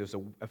spurious, it was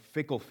a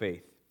fickle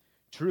faith.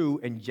 True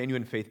and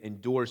genuine faith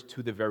endures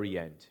to the very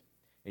end.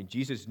 And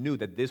Jesus knew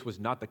that this was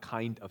not the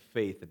kind of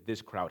faith that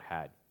this crowd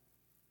had.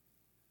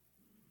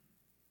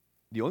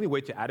 The only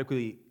way to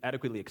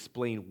adequately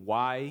explain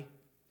why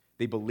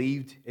they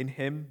believed in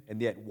him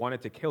and yet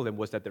wanted to kill him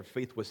was that their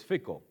faith was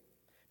fickle.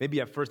 Maybe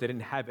at first they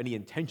didn't have any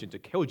intention to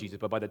kill Jesus,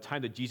 but by the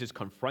time that Jesus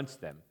confronts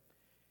them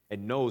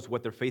and knows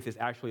what their faith is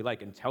actually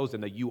like and tells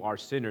them that you are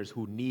sinners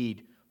who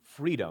need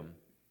freedom,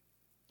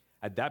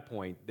 at that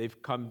point,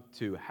 they've come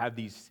to have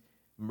these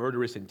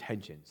murderous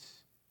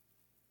intentions.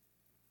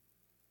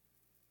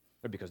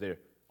 Because they're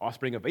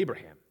offspring of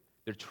Abraham.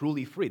 They're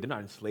truly free. They're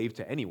not enslaved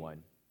to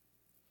anyone.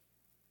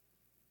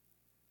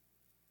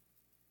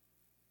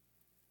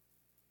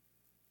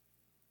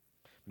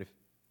 But if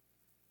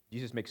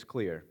Jesus makes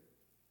clear,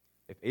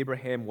 if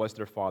Abraham was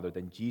their father,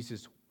 then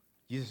Jesus'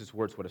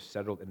 words would have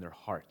settled in their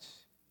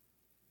hearts.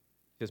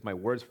 He says, my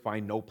words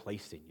find no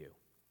place in you.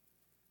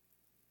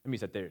 That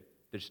means that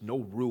there's no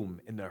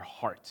room in their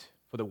heart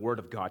for the word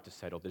of God to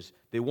settle.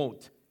 They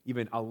won't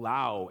even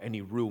allow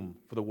any room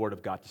for the word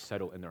of God to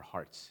settle in their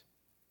hearts.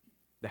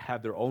 They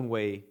have their own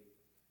way,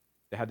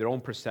 they have their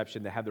own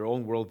perception, they have their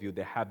own worldview,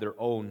 they have their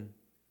own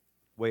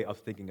way of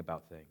thinking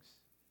about things.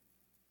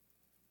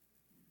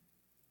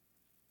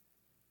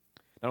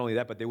 Not only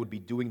that, but they would be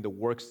doing the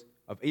works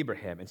of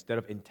Abraham instead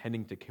of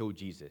intending to kill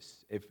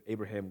Jesus if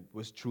Abraham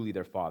was truly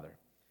their father.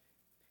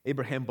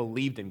 Abraham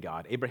believed in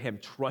God. Abraham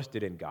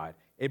trusted in God.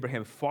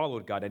 Abraham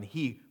followed God, and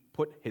he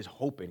put his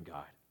hope in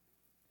God.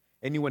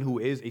 Anyone who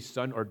is a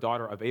son or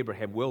daughter of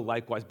Abraham will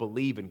likewise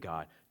believe in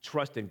God,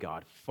 trust in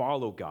God,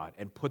 follow God,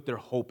 and put their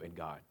hope in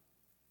God.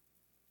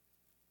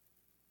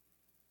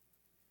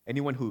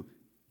 Anyone who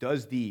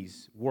does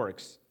these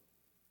works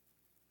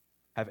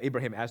have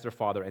Abraham as their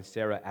father and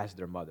Sarah as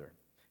their mother.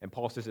 And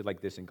Paul says it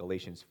like this in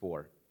Galatians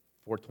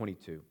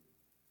 4:22.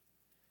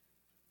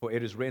 For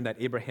it is written that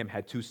Abraham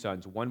had two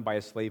sons, one by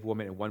a slave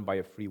woman and one by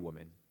a free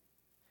woman.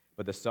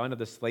 But the son of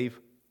the slave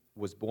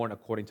was born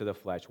according to the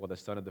flesh, while the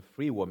son of the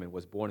free woman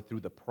was born through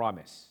the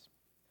promise.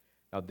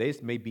 Now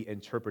this may be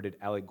interpreted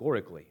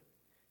allegorically.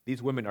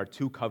 These women are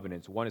two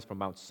covenants. One is from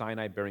Mount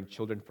Sinai, bearing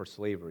children for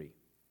slavery.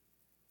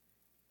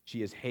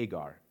 She is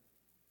Hagar.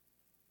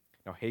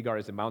 Now Hagar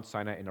is in Mount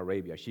Sinai in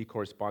Arabia. She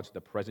corresponds to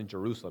the present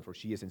Jerusalem, for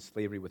she is in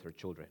slavery with her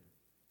children.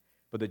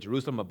 But the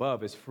Jerusalem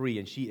above is free,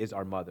 and she is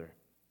our mother.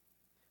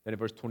 Then in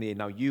verse 28,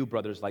 now you,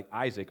 brothers, like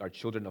Isaac, are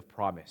children of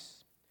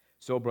promise.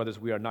 So, brothers,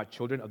 we are not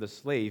children of the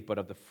slave, but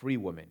of the free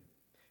woman.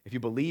 If you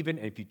believe in,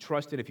 and if you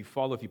trust in, if you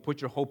follow, if you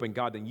put your hope in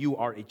God, then you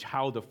are a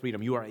child of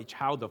freedom. You are a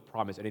child of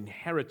promise, an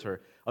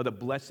inheritor of the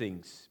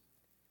blessings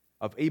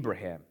of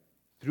Abraham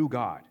through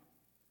God.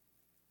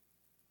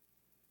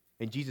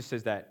 And Jesus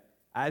says that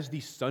as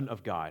the Son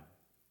of God,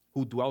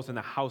 who dwells in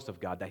the house of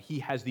God, that he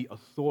has the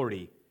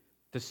authority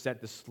to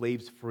set the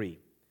slaves free.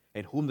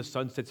 And whom the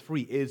Son sets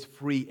free is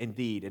free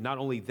indeed. And not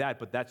only that,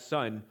 but that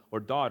son or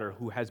daughter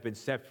who has been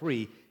set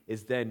free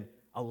is then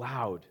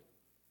allowed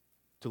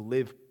to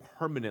live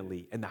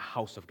permanently in the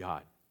house of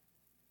God.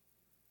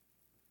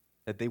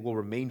 That they will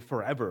remain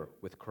forever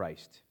with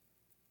Christ.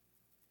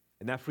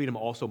 And that freedom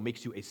also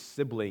makes you a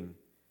sibling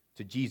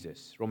to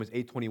Jesus. Romans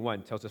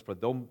 8:21 tells us, for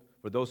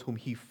those whom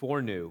he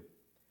foreknew,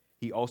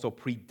 he also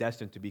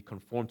predestined to be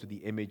conformed to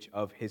the image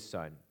of his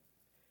Son,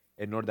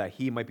 in order that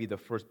he might be the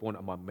firstborn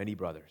among many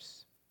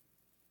brothers.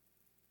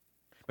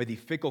 By the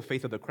fickle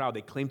faith of the crowd,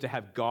 they claim to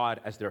have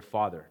God as their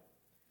father.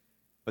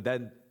 But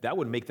then that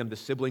would make them the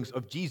siblings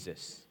of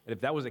Jesus. And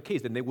if that was the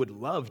case, then they would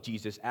love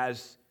Jesus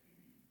as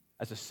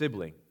a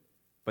sibling.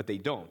 But they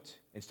don't.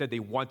 Instead, they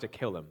want to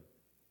kill him.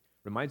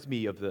 Reminds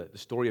me of the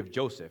story of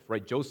Joseph,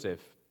 right?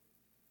 Joseph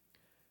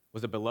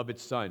was a beloved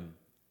son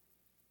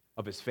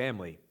of his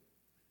family.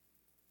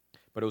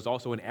 But it was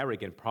also an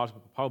arrogant,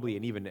 probably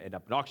an even an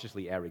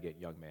obnoxiously arrogant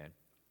young man.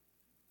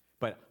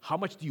 But how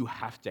much do you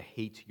have to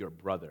hate your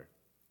brother?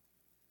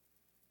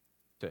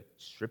 To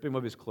strip him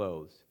of his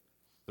clothes,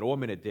 throw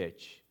him in a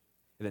ditch,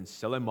 and then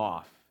sell him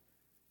off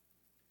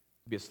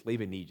to be a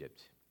slave in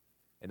Egypt.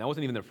 And that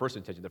wasn't even their first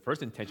intention. The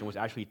first intention was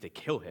actually to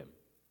kill him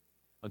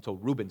until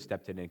Reuben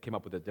stepped in and came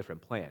up with a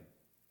different plan.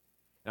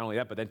 Not only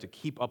that, but then to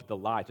keep up the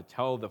lie, to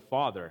tell the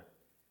father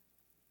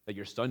that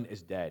your son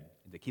is dead,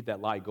 and to keep that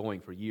lie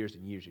going for years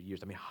and years and years.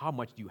 I mean, how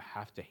much do you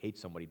have to hate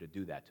somebody to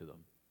do that to them?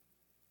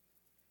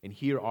 And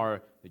here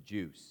are the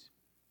Jews.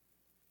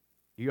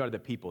 Here are the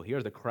people. Here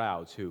are the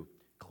crowds who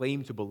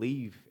claim to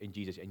believe in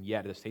Jesus, and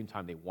yet at the same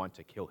time they want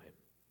to kill him.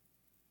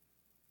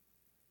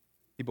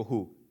 People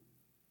who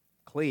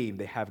claim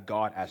they have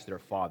God as their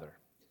father.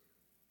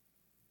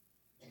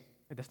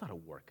 And that's not a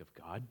work of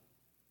God.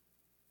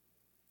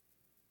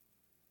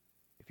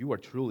 If you are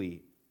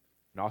truly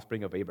an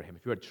offspring of Abraham,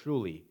 if you are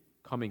truly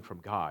coming from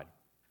God,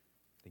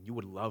 then you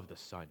would love the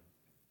Son.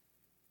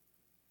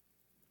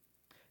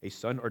 A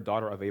son or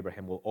daughter of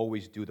Abraham will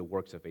always do the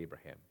works of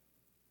Abraham,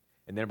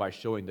 and thereby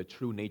showing the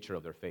true nature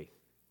of their faith.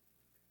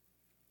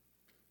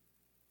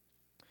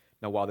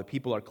 Now, while the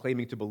people are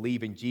claiming to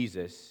believe in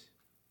Jesus,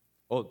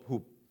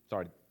 who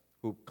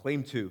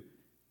claim to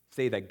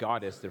say that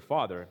God is their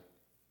father,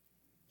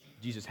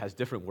 Jesus has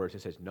different words. He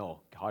says,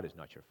 no, God is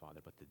not your father,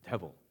 but the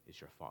devil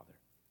is your father.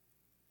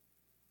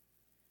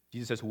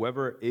 Jesus says,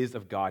 whoever is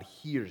of God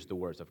hears the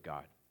words of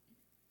God.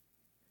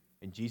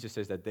 And Jesus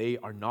says that they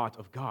are not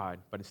of God,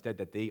 but instead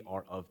that they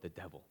are of the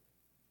devil.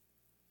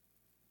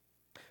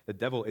 The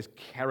devil is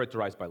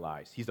characterized by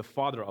lies. He's the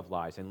father of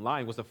lies, and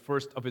lying was the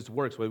first of his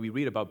works, what we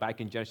read about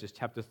back in Genesis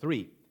chapter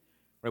 3,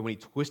 right, when he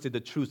twisted the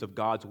truth of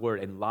God's word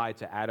and lied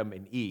to Adam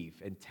and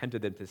Eve and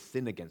tempted them to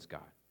sin against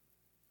God.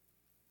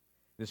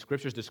 The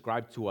scriptures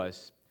describe to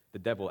us the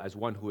devil as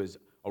one who is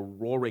a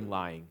roaring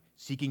lion,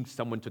 seeking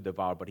someone to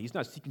devour, but he's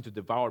not seeking to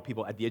devour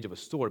people at the edge of a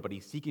sword, but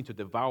he's seeking to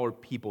devour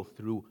people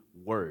through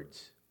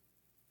words.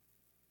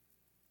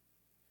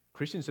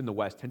 Christians in the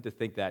West tend to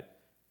think that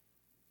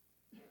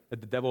the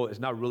devil is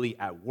not really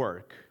at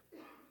work,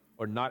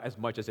 or not as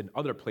much as in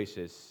other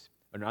places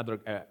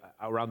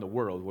around the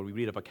world, where we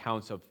read of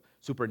accounts of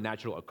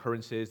supernatural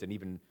occurrences and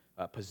even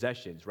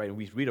possessions, right? And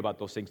we read about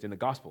those things in the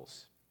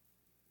Gospels.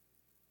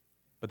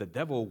 But the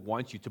devil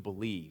wants you to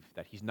believe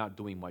that he's not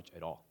doing much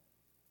at all.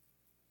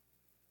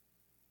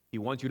 He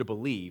wants you to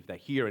believe that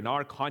here in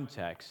our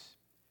context,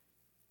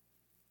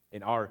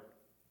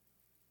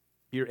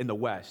 here in the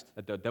West,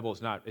 that the devil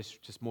is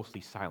just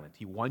mostly silent.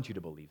 He wants you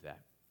to believe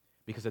that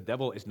because the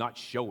devil is not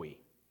showy.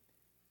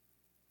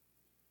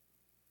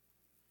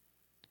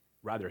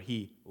 Rather,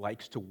 he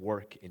likes to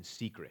work in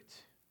secret.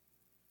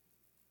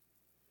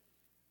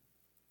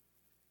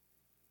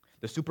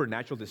 The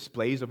supernatural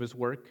displays of his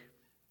work,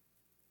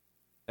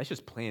 that's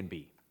just plan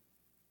B.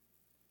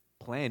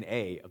 Plan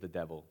A of the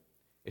devil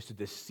is to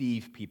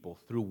deceive people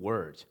through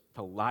words,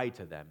 to lie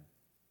to them,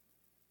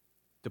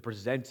 to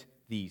present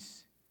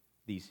these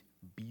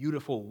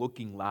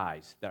beautiful-looking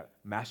lies that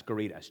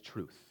masquerade as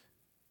truth.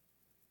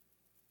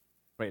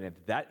 Right? And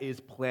if that is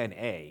plan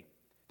A,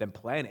 then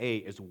plan A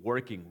is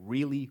working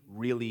really,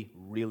 really,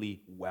 really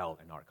well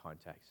in our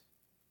context.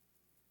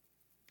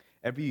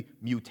 Every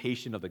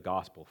mutation of the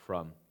gospel,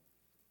 from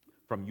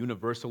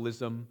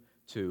universalism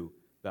to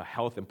the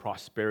health and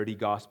prosperity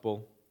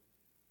gospel,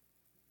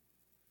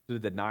 to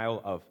the denial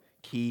of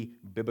key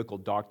biblical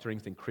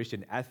doctrines and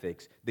Christian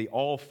ethics, they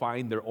all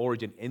find their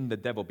origin in the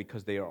devil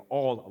because they are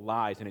all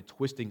lies and a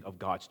twisting of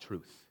God's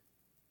truth.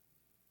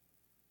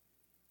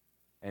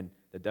 And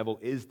the devil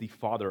is the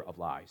father of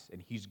lies,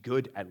 and he's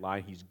good at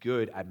lying. He's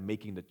good at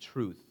making the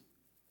truth.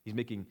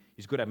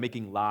 He's good at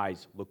making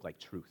lies look like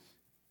truth.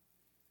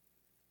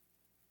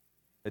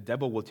 The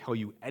devil will tell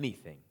you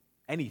anything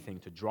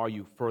to draw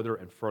you further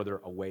and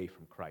further away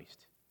from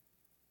Christ.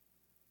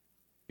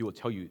 He will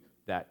tell you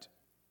that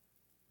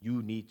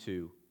you need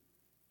to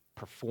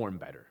perform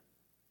better.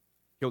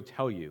 He'll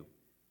tell you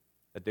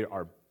that there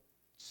are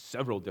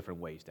several different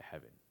ways to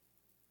heaven.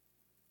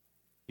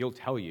 He'll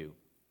tell you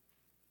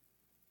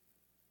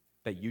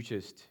that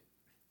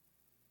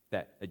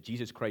that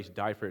Jesus Christ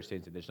died for your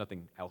sins and there's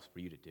nothing else for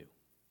you to do.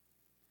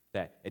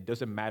 That it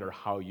doesn't matter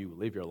how you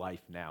live your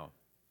life now,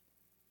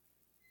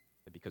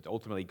 because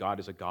ultimately God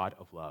is a God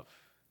of love,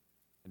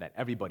 and that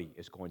everybody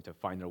is going to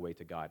find their way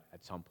to God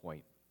at some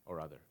point or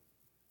other.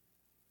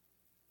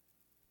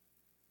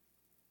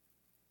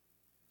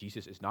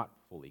 Jesus is not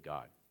fully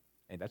God,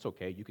 and that's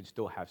okay. You can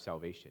still have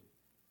salvation.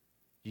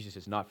 Jesus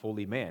is not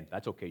fully man.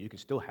 That's okay. You can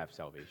still have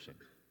salvation.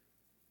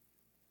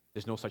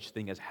 There's no such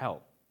thing as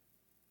hell.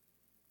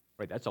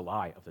 Right? That's a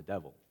lie of the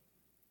devil.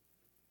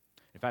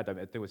 In fact, I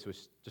think it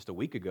was just a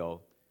week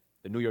ago,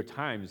 the New York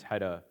Times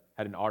had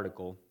an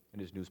article in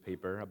his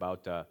newspaper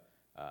about a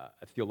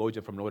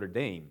theologian from Notre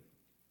Dame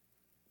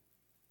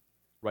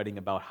writing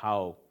about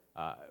how,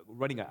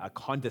 writing a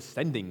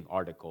condescending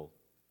article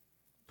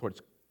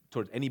towards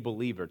any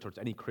believer, towards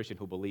any Christian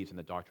who believes in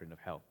the doctrine of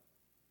hell.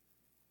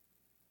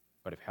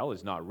 But if hell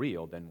is not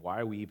real, then why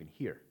are we even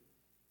here?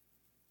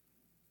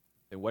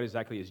 Then what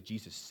exactly is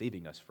Jesus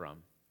saving us from?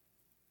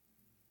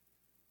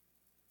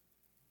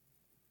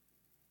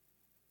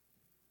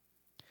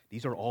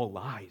 These are all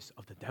lies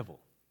of the devil.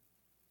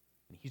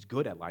 And he's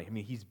good at lying. I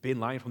mean, he's been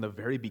lying from the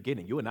very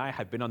beginning. You and I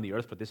have been on the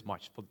earth for this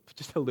much, for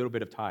just a little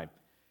bit of time.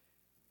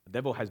 The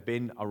devil has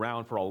been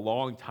around for a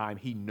long time.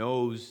 He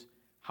knows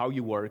how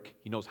you work.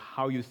 He knows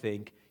how you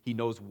think. He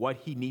knows what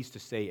he needs to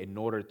say in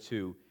order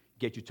to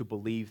get you to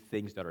believe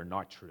things that are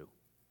not true.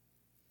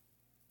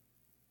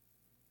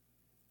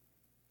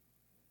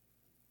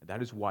 And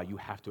that is why you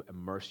have to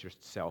immerse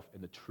yourself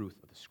in the truth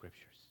of the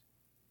Scriptures.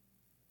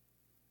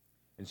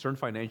 In certain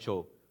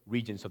financial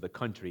regions of the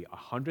country,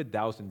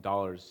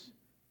 $100,000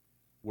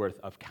 worth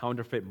of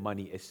counterfeit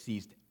money is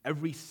seized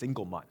every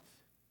single month.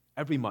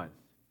 Every month.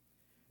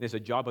 And it's a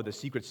job of the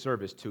Secret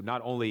Service to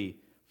not only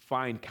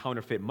find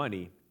counterfeit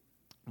money,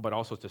 but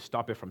also to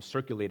stop it from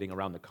circulating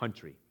around the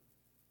country.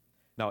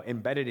 Now,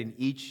 embedded in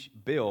each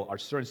bill are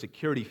certain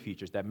security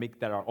features that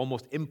are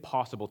almost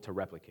impossible to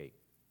replicate.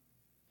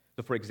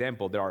 So, for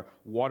example, there are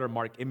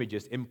watermark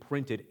images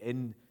imprinted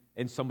in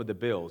some of the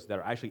bills that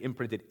are actually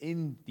imprinted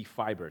in the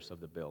fibers of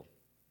the bill.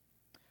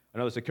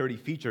 Another security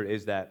feature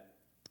is that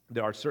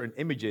there are certain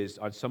images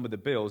on some of the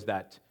bills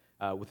that's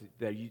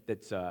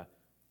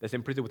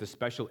imprinted with a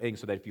special ink,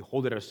 so that if you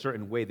hold it a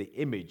certain way, the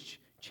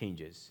image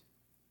changes.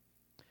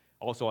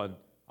 Also,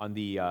 on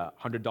the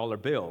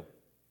 $100 bill,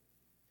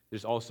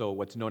 there's also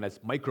what's known as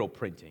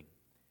microprinting,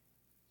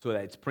 so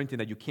that it's printing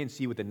that you can't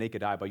see with the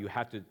naked eye, but you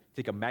have to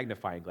take a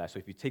magnifying glass. So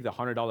if you take the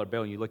 $100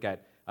 bill and you look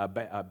at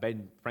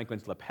Ben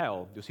Franklin's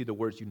lapel, you'll see the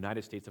words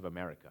United States of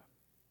America.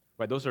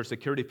 Right? Those are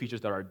security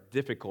features that are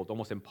difficult,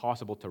 almost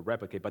impossible to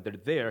replicate, but they're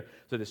there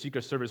so the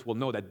Secret Service will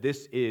know that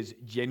this is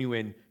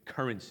genuine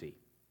currency.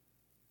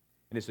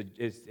 And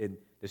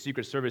the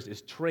Secret Service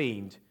is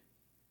trained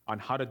on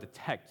how to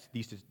detect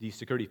these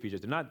security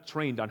features. They're not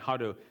trained on how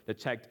to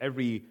detect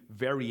every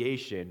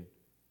variation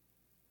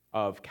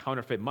of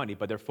counterfeit money,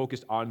 but they're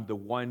focused on the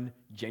one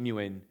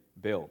genuine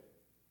bill.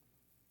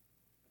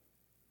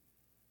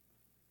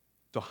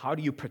 So how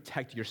do you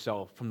protect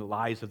yourself from the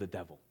lies of the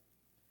devil,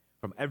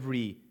 from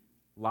every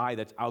lie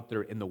that's out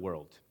there in the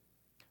world?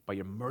 By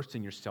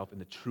immersing yourself in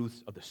the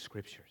truths of the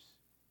Scriptures.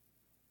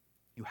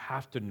 You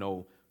have to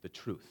know the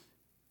truth,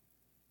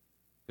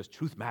 because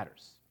truth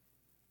matters.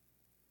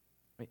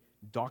 Right?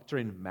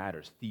 Doctrine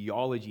matters.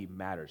 Theology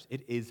matters.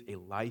 It is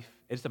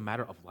a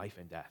matter of life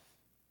and death.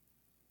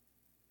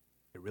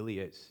 It really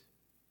is.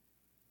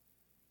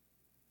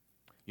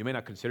 You may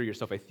not consider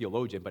yourself a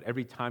theologian, but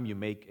every time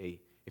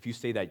if you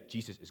say that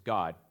Jesus is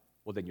God,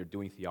 well, then you're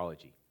doing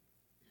theology.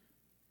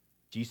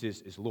 Jesus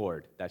is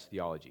Lord, that's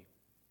theology.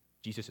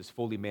 Jesus is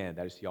fully man,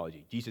 that is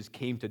theology. Jesus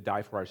came to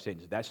die for our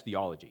sins, that's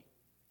theology.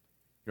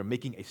 You're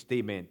making a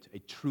statement, a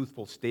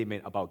truthful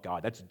statement about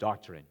God, that's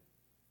doctrine.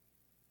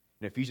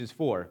 In Ephesians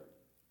 4,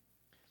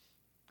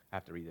 I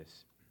have to read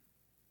this.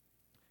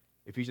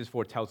 Ephesians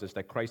 4 tells us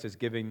that Christ is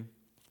giving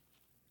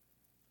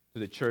to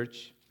the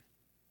church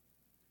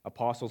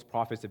apostles,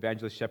 prophets,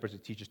 evangelists, shepherds,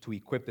 and teachers to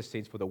equip the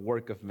saints for the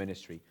work of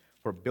ministry,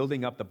 for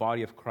building up the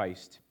body of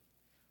Christ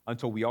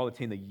until we all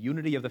attain the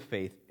unity of the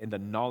faith and the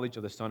knowledge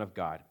of the Son of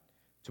God,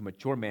 to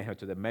mature manhood,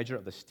 to the measure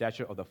of the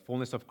stature of the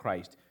fullness of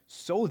Christ,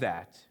 so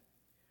that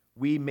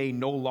we may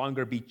no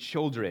longer be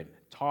children,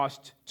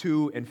 tossed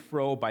to and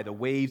fro by the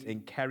waves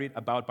and carried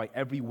about by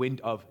every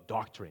wind of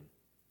doctrine.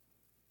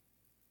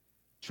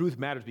 Truth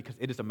matters because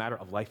it is a matter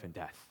of life and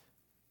death.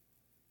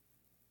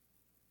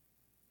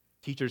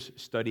 Teachers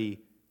study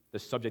the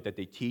subject that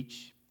they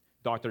teach.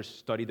 Doctors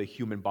study the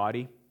human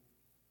body.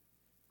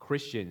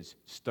 Christians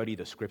study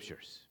the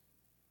Scriptures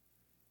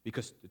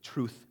because the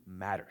truth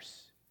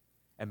matters,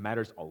 and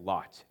matters a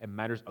lot, and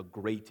matters a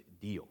great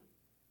deal.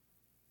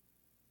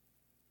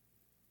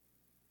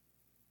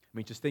 I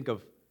mean, just think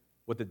of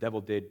what the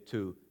devil did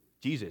to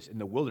Jesus in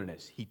the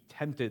wilderness. He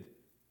tempted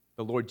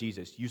the Lord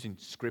Jesus using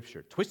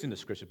Scripture, twisting the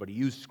Scripture, but he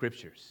used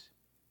Scriptures.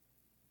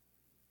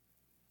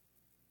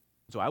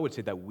 So I would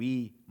say that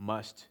we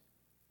must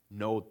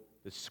know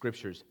the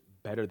Scriptures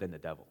better than the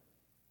devil.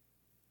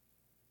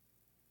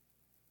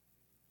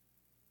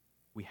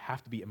 We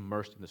have to be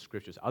immersed in the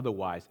Scriptures.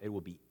 Otherwise, it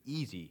will be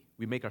easy.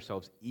 We make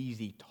ourselves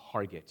easy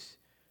targets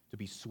to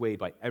be swayed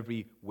by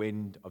every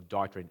wind of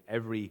doctrine,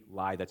 every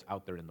lie that's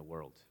out there in the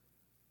world.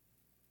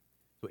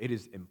 So it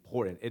is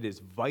important. It is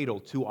vital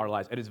to our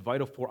lives. It is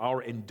vital for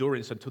our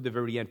endurance until the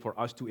very end for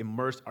us to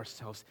immerse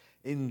ourselves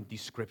in the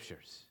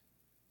Scriptures.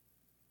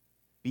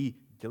 Be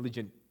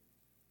diligent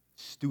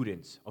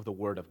students of the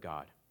Word of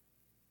God.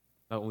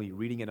 Not only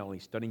reading it, not only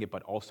studying it,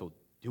 but also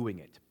doing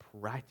it,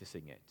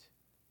 practicing it.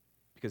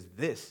 Because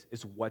this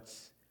is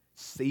what's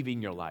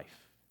saving your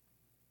life.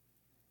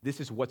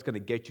 This is what's going to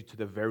get you to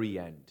the very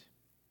end.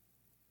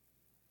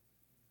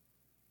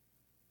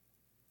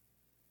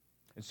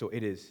 And so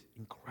it is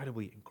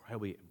incredibly,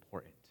 incredibly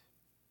important.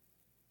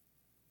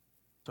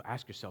 So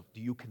ask yourself,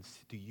 do you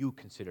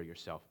consider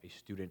yourself a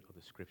student of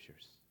the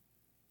Scriptures?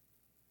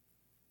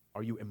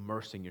 Are you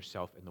immersing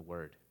yourself in the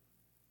Word?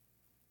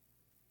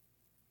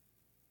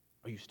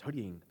 Are you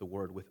studying the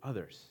Word with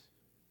others?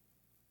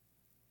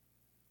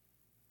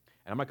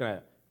 And I'm not going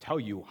to tell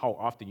you how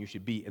often you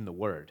should be in the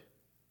Word.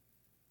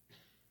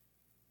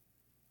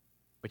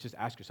 But just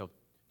ask yourself,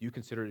 do you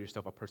consider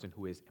yourself a person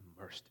who is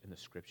immersed in the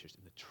Scriptures,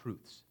 in the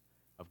truths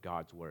of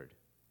God's Word?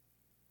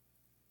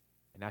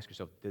 And ask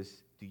yourself, do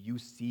you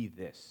see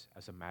this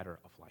as a matter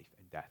of life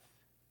and death?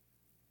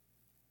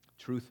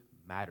 Truth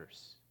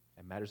matters,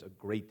 and matters a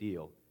great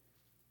deal.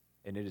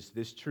 And it is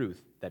this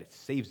truth that it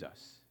saves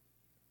us.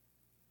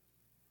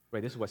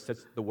 Right, this is what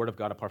sets the Word of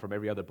God apart from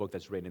every other book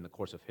that's written in the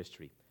course of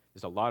history.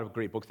 There's a lot of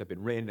great books that have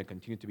been written and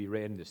continue to be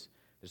written. There's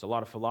a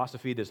lot of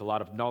philosophy, there's a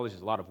lot of knowledge,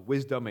 there's a lot of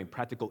wisdom and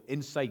practical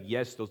insight.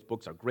 Yes, those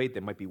books are great, they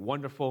might be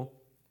wonderful.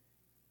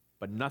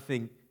 but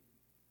nothing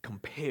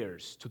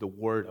compares to the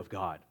Word of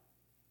God.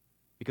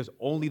 Because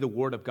only the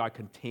Word of God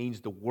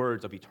contains the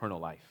words of eternal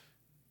life.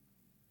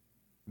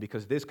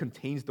 Because this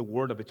contains the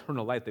word of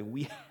eternal life, then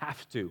we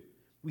have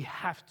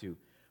to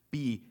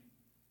be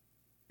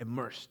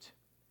immersed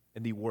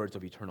in the words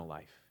of eternal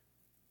life.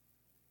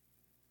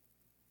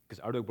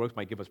 Because other works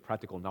might give us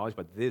practical knowledge,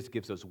 but this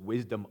gives us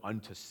wisdom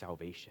unto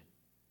salvation.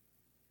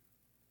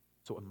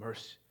 So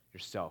immerse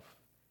yourself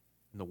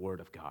in the word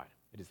of God.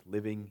 It is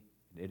living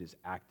and it is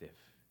active.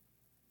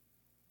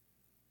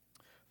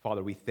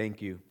 Father, we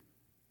thank you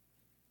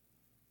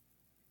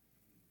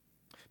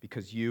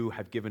because you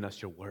have given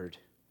us your word,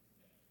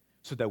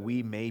 so that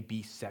we may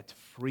be set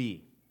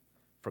free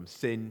from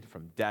sin,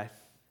 from death,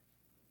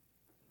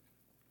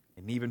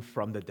 and even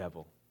from the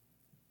devil.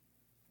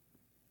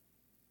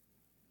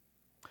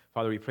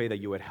 Father, we pray that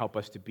you would help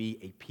us to be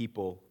a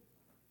people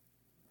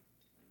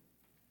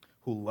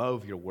who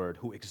love your word,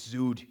 who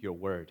exude your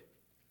word.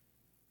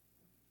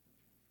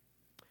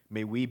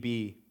 May we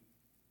be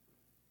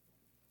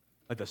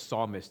like the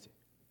psalmist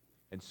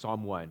in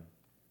Psalm 1,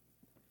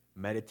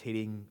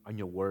 meditating on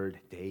your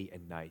word day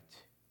and night.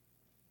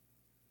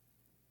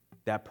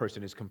 That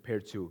person is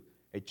compared to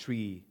a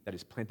tree that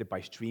is planted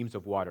by streams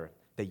of water,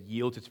 that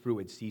yields its fruit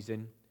in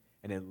season,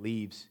 and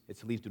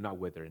its leaves do not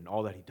wither, and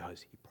all that he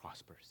does, he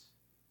prospers.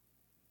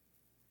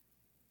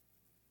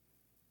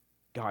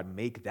 God,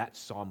 make that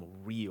psalm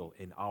real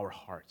in our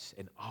hearts,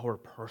 in our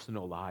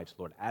personal lives,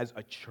 Lord. As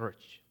a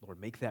church, Lord,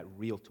 make that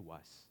real to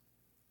us.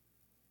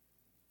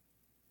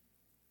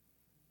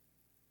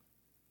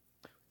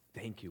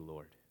 Thank you,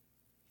 Lord.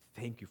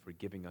 Thank you for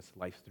giving us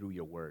life through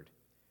your word,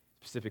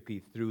 specifically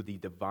through the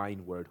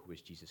divine word who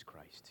is Jesus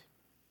Christ.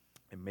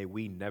 And may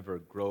we never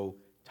grow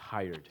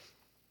tired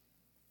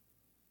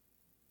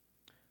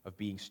of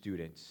being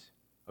students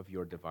of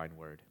your divine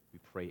word. We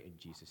pray in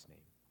Jesus'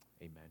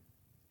 name. Amen.